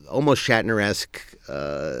almost Shatner-esque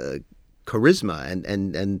charisma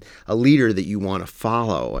and a leader that you want to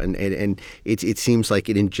follow, and it seems like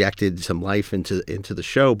it injected some life into the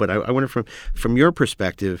show. But I wonder from your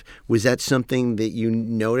perspective, was that something that you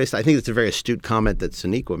noticed? I think it's a very astute comment that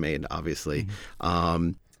Sonequa made, obviously.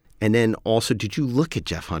 And then also, did you look at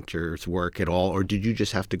Jeff Hunter's work at all, or did you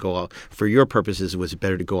just have to go off, for your purposes, was it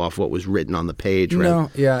better to go off what was written on the page? No,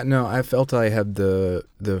 I felt I had the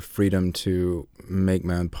freedom to make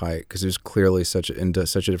my own Pike, because it was clearly such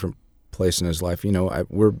a different place in his life.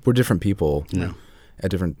 We're different people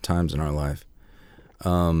at different times in our life.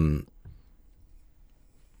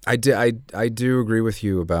 I do agree with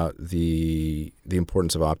you about the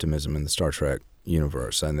importance of optimism in the Star Trek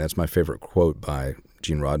universe, and that's my favorite quote by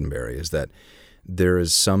Gene Roddenberry, is that there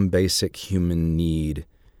is some basic human need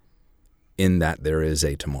in that there is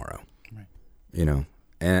a tomorrow. Right. You know,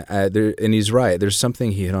 and he's right. There's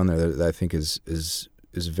something he hit on there that I think is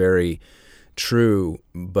very true,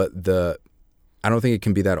 but I don't think it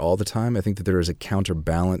can be that all the time. I think that there is a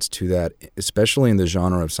counterbalance to that, especially in the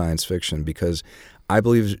genre of science fiction, because I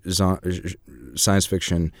believe science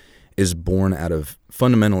fiction is born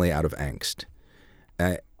fundamentally out of angst.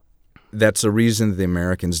 That's the reason that the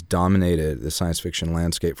Americans dominated the science fiction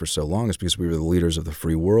landscape for so long, is because we were the leaders of the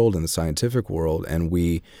free world and the scientific world, and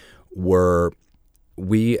we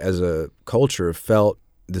as a culture felt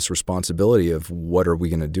this responsibility of what are we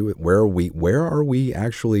going to do? Where are we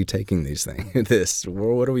actually taking these things?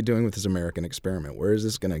 What are we doing with this American experiment? Where is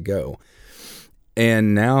this going to go?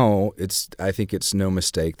 And now I think it's no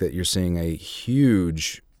mistake that you're seeing a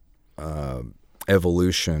huge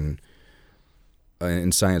evolution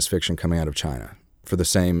in science fiction coming out of China for the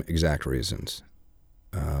same exact reasons.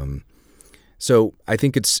 So I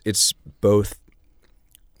think it's both.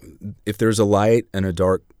 If there's a light and a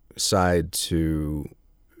dark side to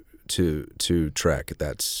Trek,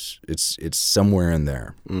 it's somewhere in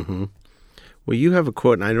there. Mm-hmm. Well, you have a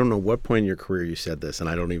quote, and I don't know what point in your career you said this, and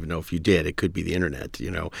I don't even know if you did. It could be the internet,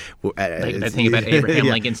 you know. I think about Abraham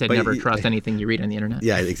Lincoln said, never trust anything you read on the internet.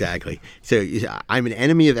 Yeah, exactly. So I'm an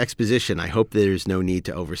enemy of exposition. I hope there's no need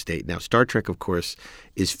to overstate. Now, Star Trek, of course,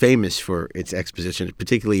 is famous for its exposition,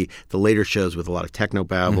 particularly the later shows with a lot of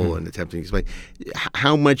technobabble and attempting to explain.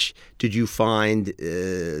 How much did you find,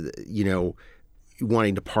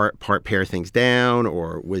 wanting to pare things down,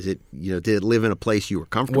 or was it, did it live in a place you were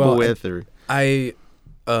comfortable with? Or I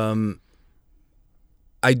did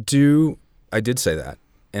say that,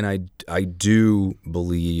 and I do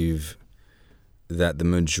believe that the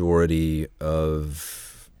majority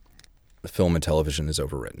of film and television is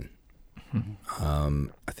overwritten.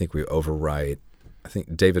 I think we overwrite. I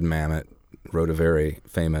think David Mamet wrote a very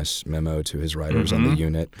famous memo to his writers on the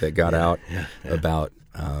unit that got out about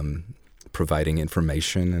providing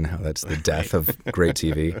information and how that's the death of great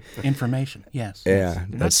TV. Information, yes. Yeah.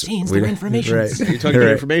 They're not scenes, they're information. Right. you're talking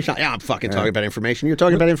about information? Yeah, I'm fucking talking about information. You're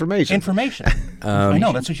talking about information. Information. I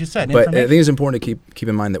know, that's what you said. But I think it's important to keep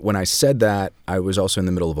in mind that when I said that, I was also in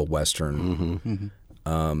the middle of a Western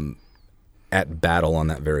at battle on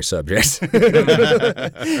that very subject.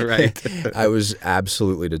 Right. I was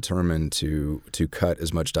absolutely determined to cut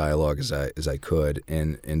as much dialogue as I could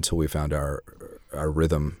until we found our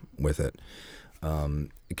rhythm with it,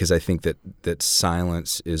 because I think that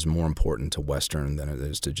silence is more important to Western than it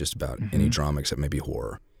is to just about any drama except maybe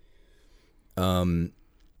horror.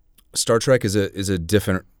 Star Trek is a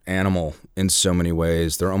different animal in so many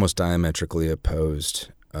ways. They're almost diametrically opposed.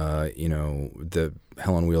 The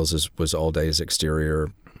Hell on Wheels was all days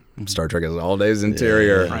exterior. Star Trek is all days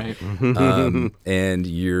interior. Right. And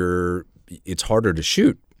it's harder to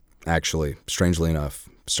shoot, actually, strangely enough,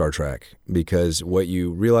 Star Trek, because what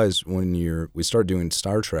you realize when we start doing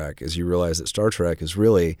Star Trek is you realize that Star Trek is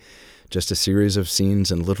really just a series of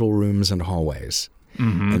scenes in little rooms and hallways.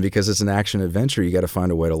 And because it's an action adventure, you got to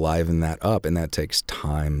find a way to liven that up, and that takes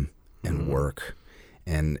time and work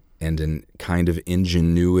and an kind of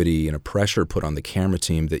ingenuity and a pressure put on the camera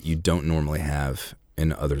team that you don't normally have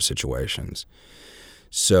in other situations.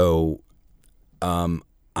 So I'm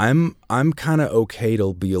kind of okay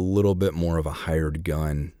to be a little bit more of a hired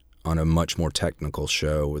gun on a much more technical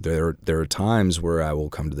show. There are times where I will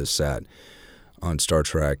come to the set on Star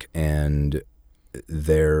Trek and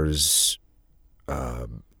there's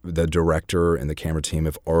the director and the camera team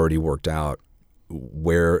have already worked out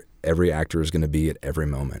where every actor is going to be at every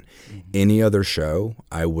moment. Any other show,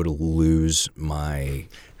 I would lose my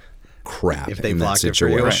crap if they in that blocked it for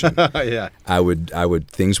you. situation. Yeah. I would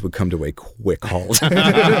things would come to a quick halt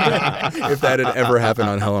if that had ever happened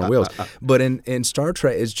on Hell on Wheels. But in Star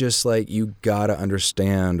Trek, it's just like you gotta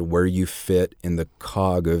understand where you fit in the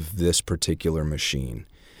cog of this particular machine,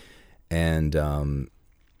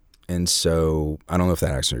 and so I don't know if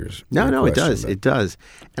that answers your No, it question, does. but- It does.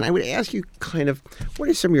 And I would ask you kind of, what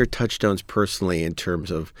are some of your touchstones personally in terms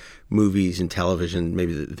of movies and television,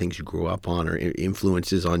 maybe the things you grew up on or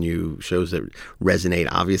influences on you, shows that resonate?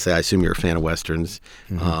 Obviously, I assume you're a fan of Westerns.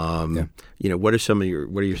 What are some of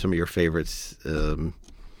your favorites?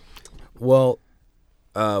 Well,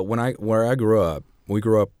 where I grew up,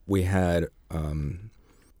 we had the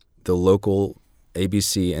local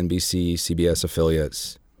ABC, NBC, CBS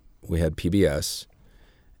affiliates. We had PBS,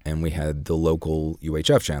 and we had the local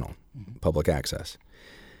UHF channel, public access.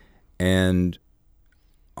 And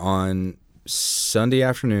on Sunday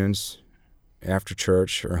afternoons, after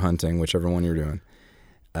church or hunting, whichever one you're doing,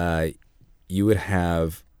 you would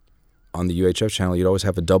have, on the UHF channel, you'd always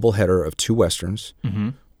have a double header of two Westerns,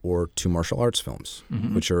 or two martial arts films,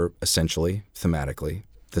 which are essentially thematically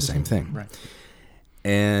the same thing. Right.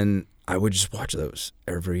 And I would just watch those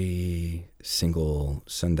every single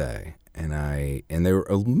Sunday, and there were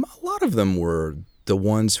a lot of them were the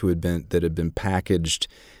ones that had been packaged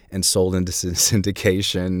and sold into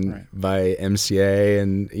syndication by MCA,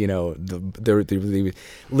 and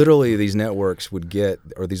literally these networks would get,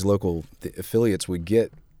 or these local affiliates would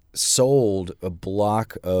get sold a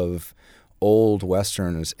block of old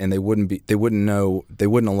westerns, and they wouldn't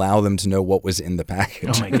allow them to know what was in the package.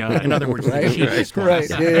 Oh my God! In other words, Right. You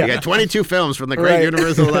got 22 films from the great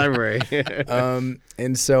Universal Library.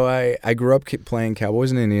 And so I grew up playing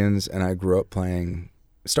Cowboys and Indians, and I grew up playing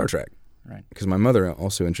Star Trek. Right. Because my mother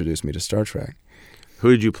also introduced me to Star Trek.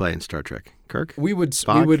 Who did you play in Star Trek? Kirk? We would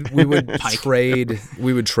Spock? we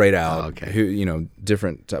would trade out. Oh, okay. Who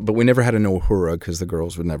different, but we never had an Uhura because the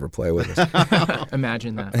girls would never play with us.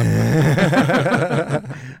 Imagine that.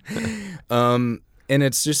 And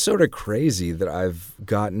it's just sort of crazy that I've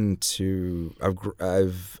gotten to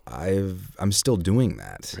I'm still doing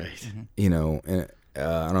that. Right.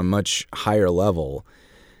 On a much higher level,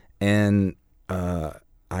 and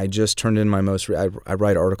I just turned in my I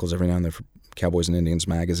write articles every now and then for Cowboys and Indians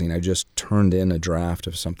magazine. I just turned in a draft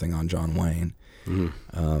of something on John Wayne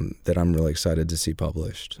that I'm really excited to see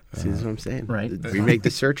published. See, that's what I'm saying. Right. We make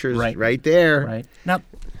the searchers right, there. there. Right. Now,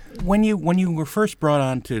 when you were first brought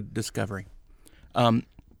on to Discovery,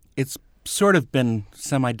 it's sort of been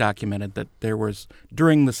semi-documented that there was,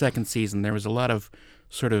 during the second season, there was a lot of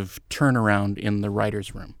sort of turnaround in the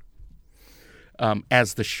writer's room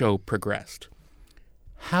as the show progressed.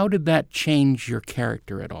 How did that change your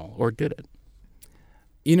character at all, or did it?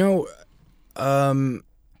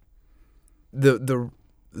 The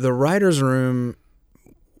writer's room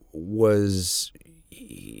was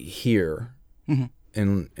here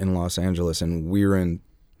in Los Angeles, and we're in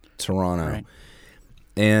Toronto, Right.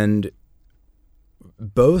 and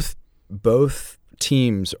both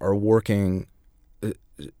teams are working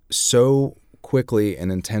so quickly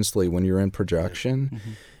and intensely when you're in production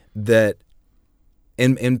that.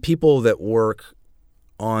 And people that work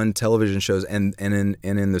on television shows and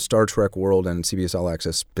in the Star Trek world and CBS All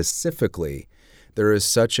Access specifically, there is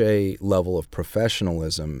such a level of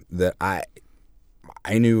professionalism that I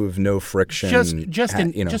knew of no friction. Just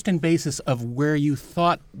in basis of where you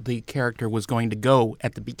thought the character was going to go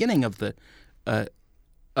at the beginning of the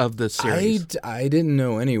series. I didn't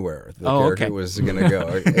know anywhere the Oh, character okay. was going to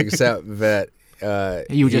go, except that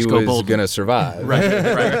You would just go was boldly. going to survive. Right.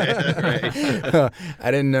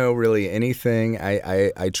 I didn't know really anything.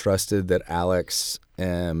 I trusted that Alex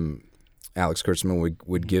Kurtzman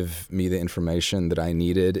would give me the information that I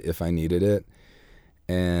needed if I needed it,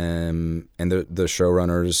 and the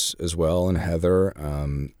showrunners as well, and Heather.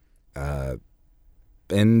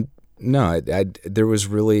 And no, there was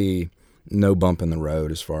really no bump in the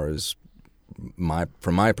road as far as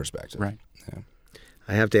from my perspective. Right.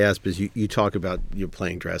 I have to ask, because you talk about you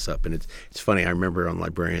playing dress up, and it's funny. I remember on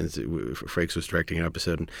Librarians, Frakes was directing an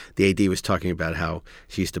episode, and the AD was talking about how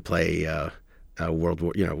she used to play World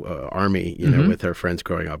War, Army, with her friends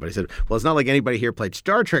growing up. But I said, well, it's not like anybody here played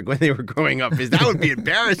Star Trek when they were growing up, because that would be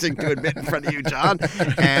embarrassing to admit in front of you, John.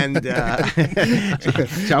 And so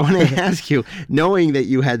I want to ask you, knowing that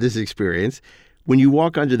you had this experience, when you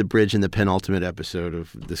walk under the bridge in the penultimate episode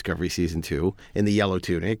of Discovery Season 2 in the yellow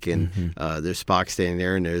tunic, and there's Spock standing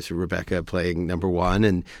there, and there's Rebecca playing number one,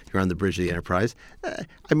 and you're on the bridge of the Enterprise.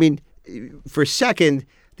 For a second,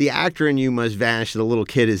 the actor in you must vanish. The little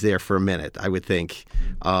kid is there for a minute, I would think.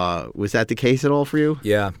 Was that the case at all for you?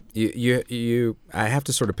 Yeah. You I have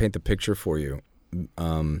to sort of paint the picture for you,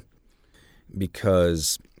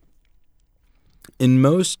 because in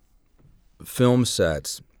most film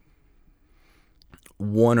sets,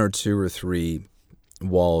 one or two or three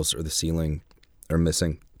walls or the ceiling are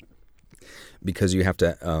missing because you have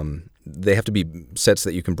to. They have to be sets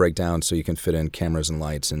that you can break down so you can fit in cameras and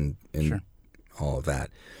lights and Sure. all of that.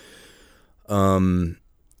 And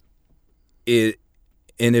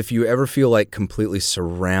if you ever feel like completely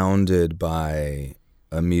surrounded by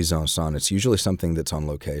a mise en scène, it's usually something that's on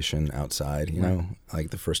location outside. Like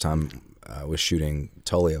the first time I was shooting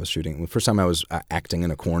Tully, the first time I was acting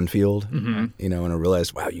in a cornfield, and I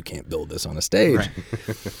realized, wow, you can't build this on a stage. Right.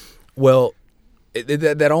 Well,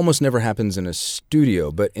 that almost never happens in a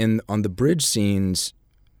studio, but on the bridge scenes,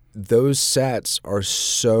 those sets are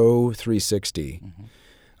so 360.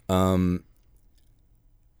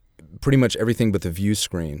 Pretty much everything but the view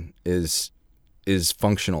screen is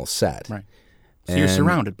functional set. Right. So you're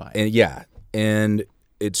surrounded by it. And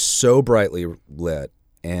it's so brightly lit,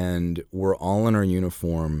 and we're all in our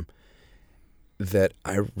uniform. that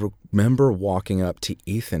I remember walking up to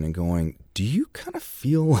Ethan and going, "Do you kind of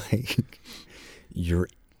feel like you're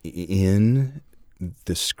in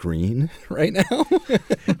the screen right now?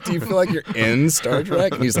 Do you feel like you're in Star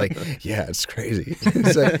Trek?" And he's like, "Yeah, it's crazy."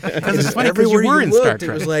 It's like, it's funny 'cause you everywhere were in Star looked,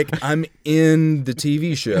 Trek. It was like, I'm in the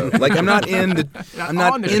TV show. Like I'm not in the. I'm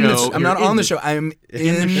not on the in show. the. I'm not You're on in the the- show. I'm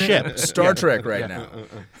in the ship. Star Trek right now.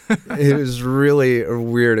 It was really a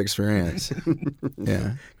weird experience.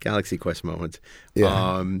 Yeah. Galaxy Quest moments.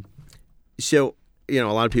 Yeah. So, a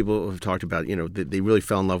lot of people have talked about, they really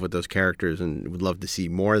fell in love with those characters and would love to see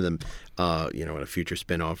more of them, in a future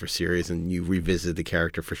spinoff or series, and you revisit the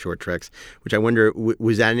character for Short Treks, which I wonder,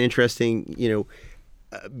 was that an interesting,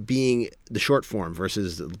 being the short form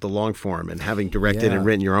versus the long form and having directed and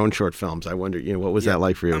written your own short films? I wonder, what was that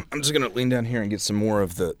like for you? I'm just going to lean down here and get some more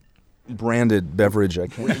of the branded beverage I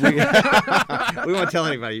can. We won't tell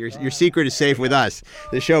anybody. Your secret is safe with us.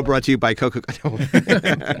 The show brought to you by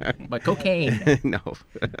Coca-Cola. By cocaine. No.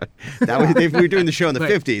 If we were doing the show in the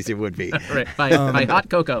 50s, it would be. Right. By hot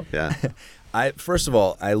cocoa. Yeah. First of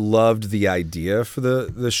all, I loved the idea for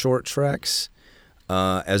the short treks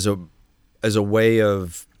as a way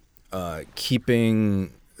of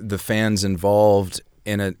keeping the fans involved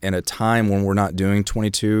in a time when we're not doing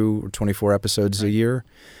 22 or 24 episodes a year,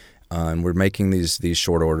 and we're making these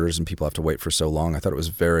short orders, and people have to wait for so long. I thought it was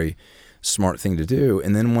a very smart thing to do.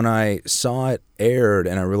 And then when I saw it aired,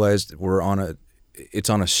 and I realized it's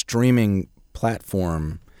on a streaming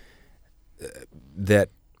platform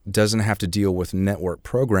that doesn't have to deal with network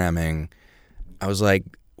programming, I was like,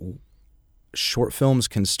 short films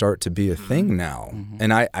can start to be a thing now. Mm-hmm.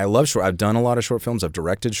 And I love short. I've done a lot of short films. I've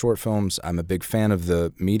directed short films. I'm a big fan of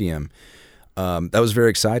the medium. That was very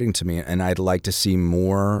exciting to me, and I'd like to see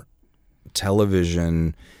more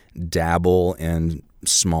television dabble in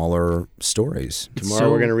smaller stories. Tomorrow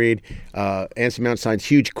we're going to read Anson Mount Stein's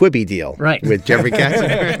huge Quibi deal with Jeffrey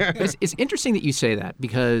Katz. It's interesting that you say that,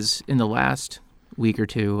 because in the last week or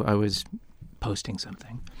two I was posting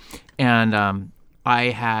something, and I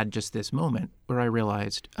had just this moment where I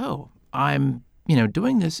realized, I'm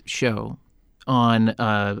doing this show on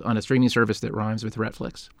a streaming service that rhymes with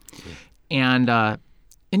Netflix, and on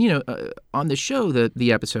the show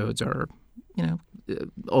the episodes are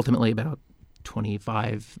ultimately about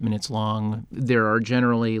 25 minutes long. There are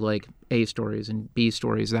generally like A stories and B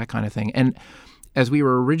stories, that kind of thing. And as we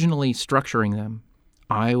were originally structuring them,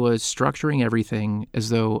 I was structuring everything as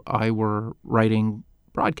though I were writing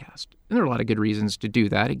broadcast. And there are a lot of good reasons to do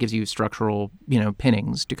that. It gives you structural,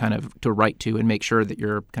 pinnings to write to and make sure that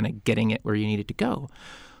you're kind of getting it where you need it to go.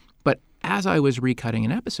 But as I was recutting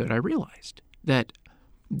an episode, I realized that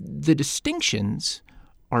the distinctions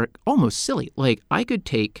are almost silly. Like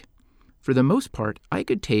for the most part, I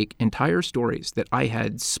could take entire stories that I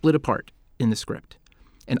had split apart in the script,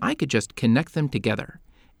 and I could just connect them together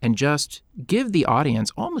and just give the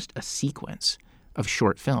audience almost a sequence of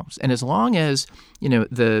short films. And as long as,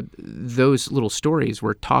 those little stories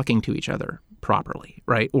were talking to each other properly,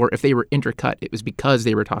 right? Or if they were intercut, it was because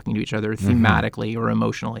they were talking to each other thematically or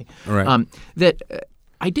emotionally. Right. That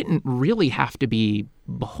I didn't really have to be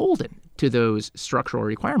beholden to those structural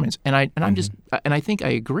requirements. And I think I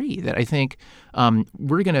agree that I think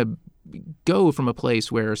we're going to go from a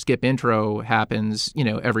place where skip intro happens,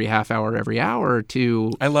 every half hour, every hour,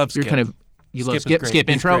 to I love Skip. You love Skip is great. Skip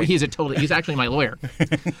intro. Great. He's actually my lawyer.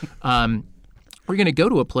 We're going to go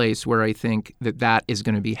to a place where I think that is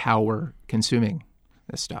going to be how we're consuming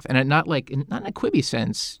this stuff, and not in a Quibi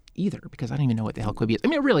sense either, because I don't even know what the hell Quibi is. I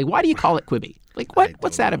mean, really, why do you call it Quibi? Like,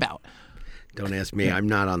 what's that about? Don't ask me. I'm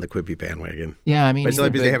not on the Quibi bandwagon. Yeah, I mean, Especially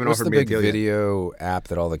because they haven't what's offered the me a big deal yet. video app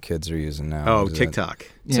that all the kids are using now? Oh, Is that- TikTok.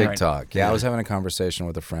 TikTok. Yeah, I was having a conversation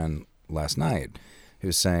with a friend last night who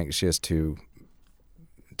was saying she has 2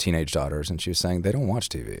 teenage daughters, and she was saying they don't watch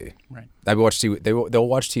TV. Right. They watch TV. They'll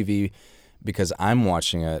watch TV because I'm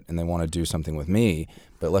watching it and they want to do something with me.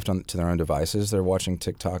 But left to their own devices, they're watching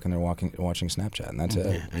TikTok and they're watching Snapchat, and that's it.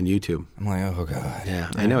 Yeah, and YouTube. I'm like, oh god.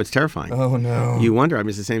 Yeah, I know, it's terrifying. Oh no. You wonder. I mean,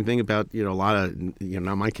 it's the same thing about a lot of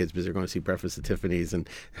not my kids, because they're going to see Breakfast at Tiffany's and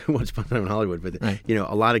Once Upon a Time in Hollywood. But Right.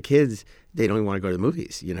 A lot of kids, they don't even want to go to the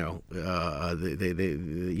movies.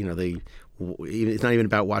 It's not even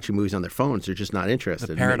about watching movies on their phones. They're just not interested.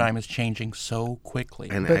 The paradigm is changing so quickly.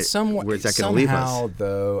 And But somewhat, where's that going to leave somehow, us?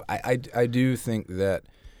 though, I do think that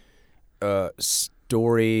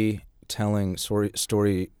storytelling,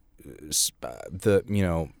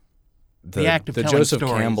 The act of the telling Joseph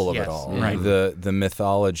stories, Campbell of yes, it all, right. the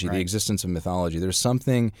mythology, the Right. existence of mythology. There's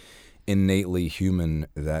something innately human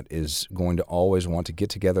that is going to always want to get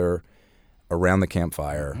together around the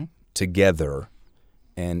campfire together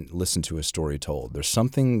and listen to a story told. There's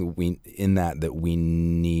something in that we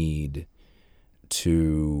need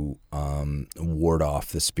to ward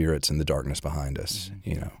off the spirits and the darkness behind us.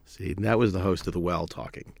 You know. See, that was the host of The Well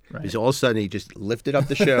talking. Right. Because all of a sudden he just lifted up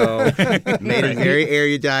the show, made it very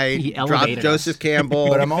erudite, He dropped elevated Joseph us. Campbell.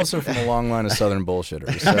 But I'm also from a long line of Southern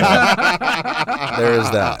bullshitters. So there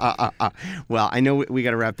is that. Well, I know we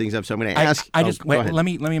got to wrap things up, so I'm going to ask. I just go wait. ahead. Let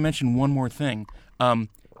me mention one more thing.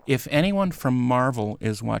 If anyone from Marvel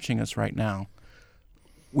is watching us right now,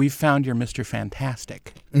 we've found your Mr.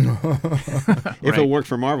 Fantastic. If it'll work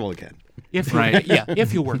for Marvel again. If Right.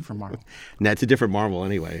 if you work for Marvel. And that's a different Marvel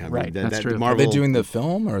anyway. I mean, Right. That's true. Marvel, Are they doing the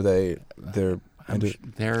film, or they're?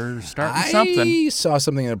 They're starting I something. saw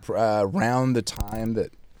something around the time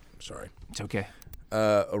that. Sorry. It's okay.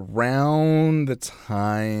 Around the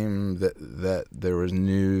time that there was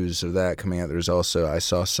news of that coming out, I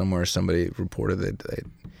saw somewhere somebody reported that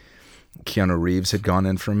Keanu Reeves had gone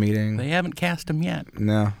in for a meeting. They haven't cast him yet.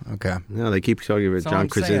 No, okay. No, they keep talking about That's all John I'm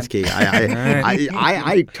saying. Krasinski.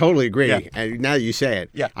 I totally agree. Yeah. And now that you say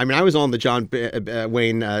it, Yeah. I mean, I was on the John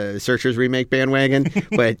Wayne Searchers remake bandwagon,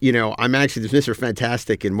 but I'm actually the Mr.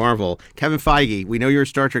 Fantastic in Marvel. Kevin Feige, we know you're a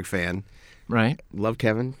Star Trek fan. Right. Love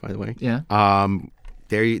Kevin, by the way. Yeah.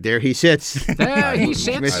 There he sits, There he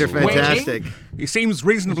sits. Mr. waiting. Fantastic. He seems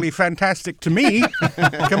reasonably fantastic to me,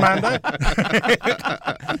 Commander.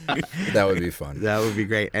 That would be fun. That would be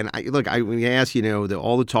great. And when you ask,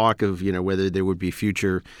 all the talk of, whether there would be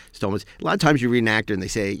future installments, a lot of times you read an actor and they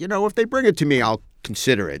say, if they bring it to me, I'll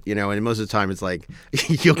consider it, and most of the time it's like,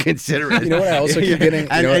 you'll consider it. You know what I also keep getting?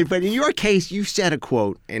 But in your case, you said a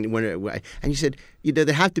quote, and you said,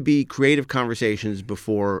 there have to be creative conversations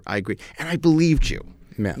before I agree. And I believed you.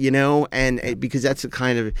 Yeah. And because that's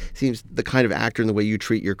seems the kind of actor and the way you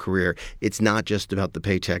treat your career. It's not just about the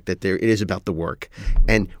paycheck; it is about the work.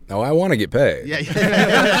 And I want to get paid. yeah,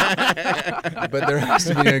 But there has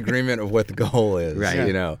to be an agreement of what the goal is,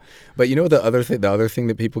 Right. But the other thing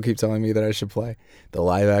that people keep telling me that I should play, the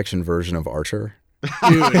live action version of Archer. that's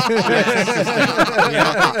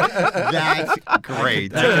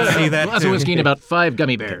great. I can see that Glass of too. whiskey and about 5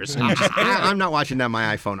 gummy bears. And you just- I'm not watching that on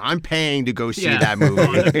my iPhone. I'm paying to go see Yeah. that movie.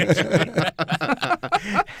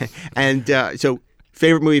 And so,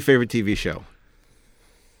 favorite movie, favorite TV show.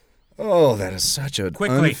 Oh, that is such an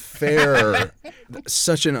Quickly.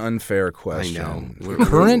 unfair question. know.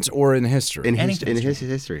 Current or in history? In his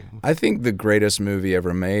history. I think the greatest movie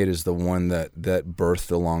ever made is the one that birthed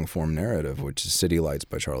the long form narrative, which is City Lights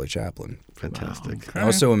by Charlie Chaplin. Fantastic.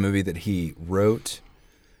 Also a movie that he wrote,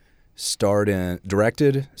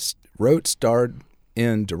 directed,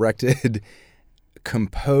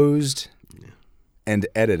 composed, and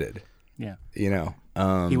edited. Yeah. He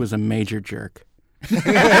He was a major jerk. He's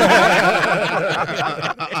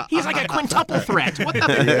like a quintuple threat. What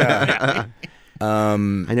the? I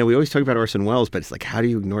know we always talk about Orson Welles, but it's like, how do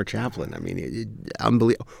you ignore Chaplin? I mean,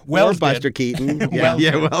 unbelievable. Wells or Buster did. Keaton.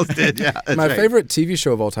 Wells did. Yeah, that's My right. favorite TV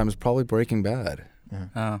show of all time is probably Breaking Bad.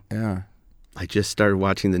 Oh. Yeah. I just started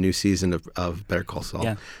watching the new season of Better Call Saul.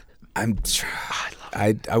 Yeah. I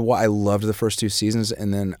loved the first 2 seasons,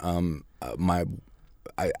 and then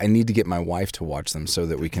I need to get my wife to watch them so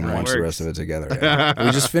that we can watch the rest of it together. Yeah.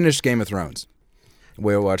 We just finished Game of Thrones.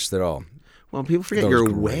 We watched it all. Well, people forget That was you're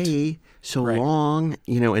great. away so Right. long,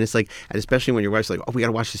 and it's like, and especially when your wife's like, "Oh, we got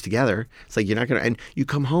to watch this together." It's like you're not gonna, and you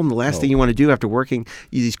come home, the last thing you want to do after working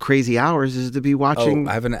these crazy hours is to be watching.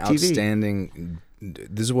 I have an TV. outstanding.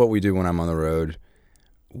 This is what we do when I'm on the road.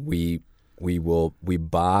 We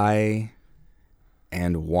buy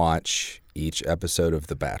and watch each episode of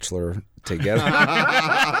The Bachelor together.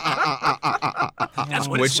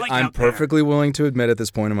 Which I'm perfectly willing to admit at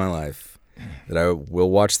this point in my life that I will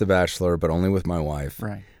watch The Bachelor, but only with my wife.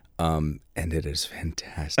 Right. And it is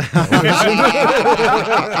fantastic.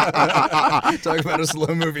 Talk about a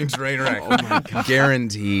slow-moving train wreck. Oh my God.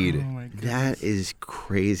 Guaranteed. That is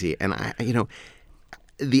crazy, and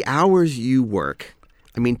the hours you work.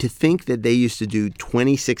 I mean, to think that they used to do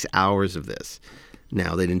 26 hours of this.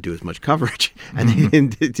 Now they didn't do as much coverage, and they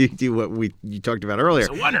didn't do what you talked about earlier.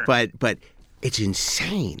 It's a wonder. But it's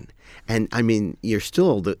insane. And I mean, you're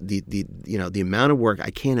still the amount of work. I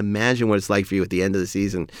can't imagine what it's like for you at the end of the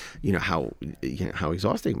season. How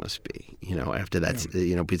exhausting it must be. After that,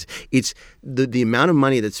 because it's the amount of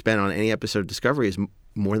money that's spent on any episode of Discovery is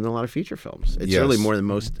more than a lot of feature films. It's Yes. certainly more than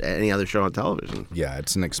most any other show on television. Yeah,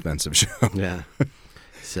 it's an expensive show. Yeah.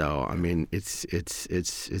 So I mean, it's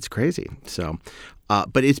crazy. So,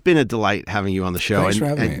 But it's been a delight having you on the show. Thanks for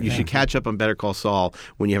having me. You should catch up on Better Call Saul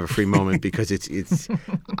when you have a free moment because it's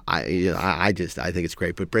I think it's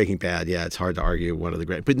great. But Breaking Bad, it's hard to argue one of the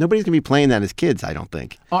great. But nobody's gonna be playing that as kids, I don't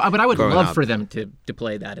think. Oh, but I would Growing love up. for them to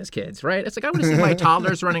play that as kids, right? It's like I want to see my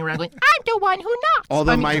toddlers running around going, "I'm the one who knocks."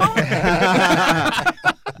 Although oh.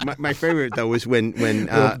 my favorite though was when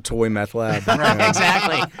Little toy meth lab.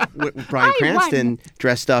 Exactly. Bryan Cranston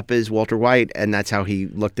dressed up as Walter White, and that's how he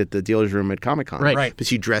looked at the dealer's room at Comic-Con. Right. Because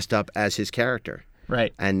he dressed up as his character.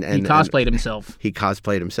 Right. And he cosplayed himself. He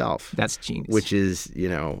cosplayed himself. That's genius. Which is,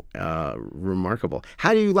 remarkable.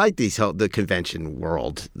 How do you like the convention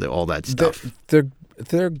world, all that stuff?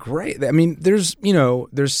 They're great. I mean, there's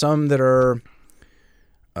some that are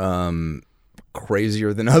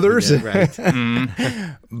crazier than others. Yeah,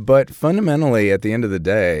 right. But fundamentally, at the end of the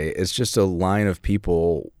day, it's just a line of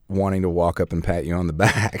people wanting to walk up and pat you on the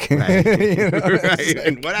back. Right. Right.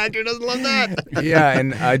 And what actor doesn't love that? Yeah,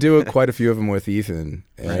 and I do quite a few of them with Ethan.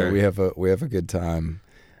 And Sure. we have a good time.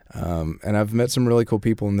 And I've met some really cool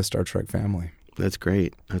people in the Star Trek family. That's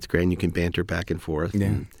great. And you can banter back and forth.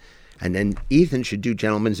 Yeah. And then Ethan should do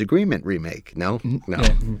Gentleman's Agreement remake. No?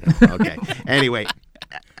 Okay. Anyway,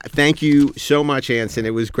 thank you so much, Anson.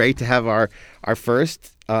 It was great to have our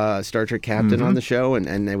first Star Trek captain on the show, and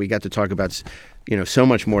then we got to talk about so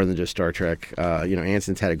much more than just Star Trek.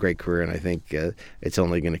 Anson's had a great career, and I think it's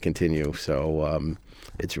only going to continue. So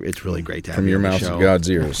it's really great to have From you your on the mouth show. to God's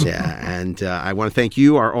ears. Yeah, and I want to thank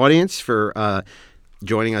you, our audience, for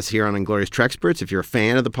joining us here on Inglorious Trexperts. If you're a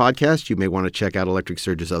fan of the podcast, you may want to check out Electric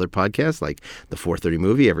Surge's other podcasts, like The 430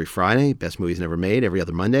 Movie every Friday, Best Movies Never Made every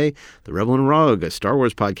other Monday, The Rebel and Rogue, a Star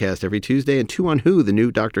Wars podcast every Tuesday, and Two on Who, the new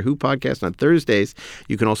Doctor Who podcast on Thursdays.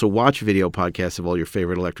 You can also watch video podcasts of all your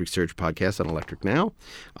favorite Electric Surge podcasts on Electric Now,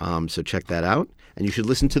 so check that out. And you should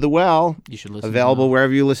listen to The Well. You should listen. Available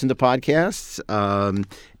wherever you listen to podcasts.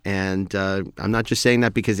 And I'm not just saying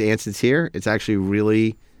that because Anson's here. It's actually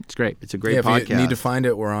really... It's great. It's a great If podcast. you need to find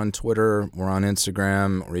it, we're on Twitter, we're on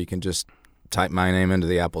Instagram, or you can just type my name into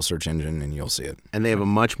the Apple search engine and you'll see it. And they have a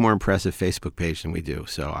much more impressive Facebook page than we do,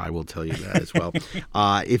 so I will tell you that as well.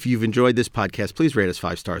 If you've enjoyed this podcast, please rate us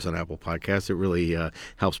 5 stars on Apple Podcasts. It really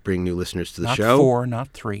helps bring new listeners to the Not show. 4, not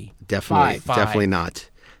 3. Definitely, Five. definitely not.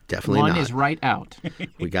 Definitely One not. is right out.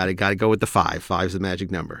 We got to go with the 5. 5's the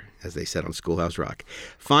magic number, as they said on Schoolhouse Rock.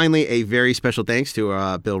 Finally, a very special thanks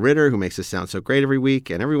to Bill Ritter, who makes us sound so great every week,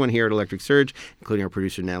 and everyone here at Electric Surge, including our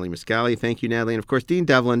producer, Natalie Muscali. Thank you, Natalie. And, of course, Dean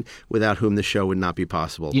Devlin, without whom the show would not be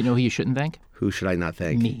possible. You know who you shouldn't thank? Who should I not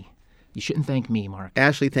thank? Me. You shouldn't thank me, Mark.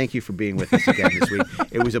 Ashley, thank you for being with us again this week.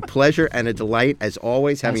 It was a pleasure and a delight, as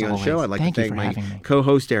always, having you on the show. I'd like Thank to you thank for my having me.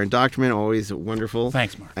 co-host, Aaron Doctorman, always wonderful.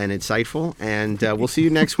 Thanks, Mark. And insightful. And we'll see you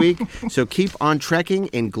next week. So keep on trekking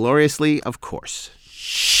ingloriously, of course.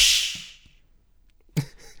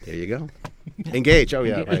 There you go. Engage. Oh,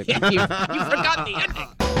 yeah, right. you forgot the ending.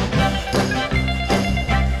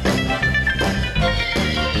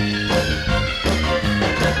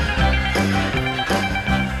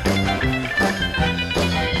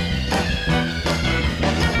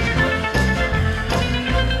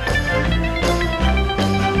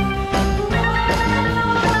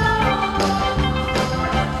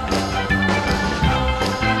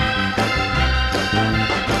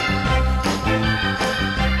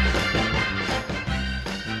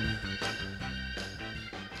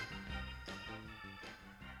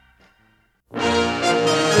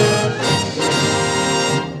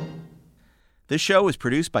 This show is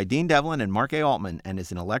produced by Dean Devlin and Mark A. Altman and is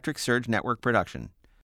an Electric Surge Network production.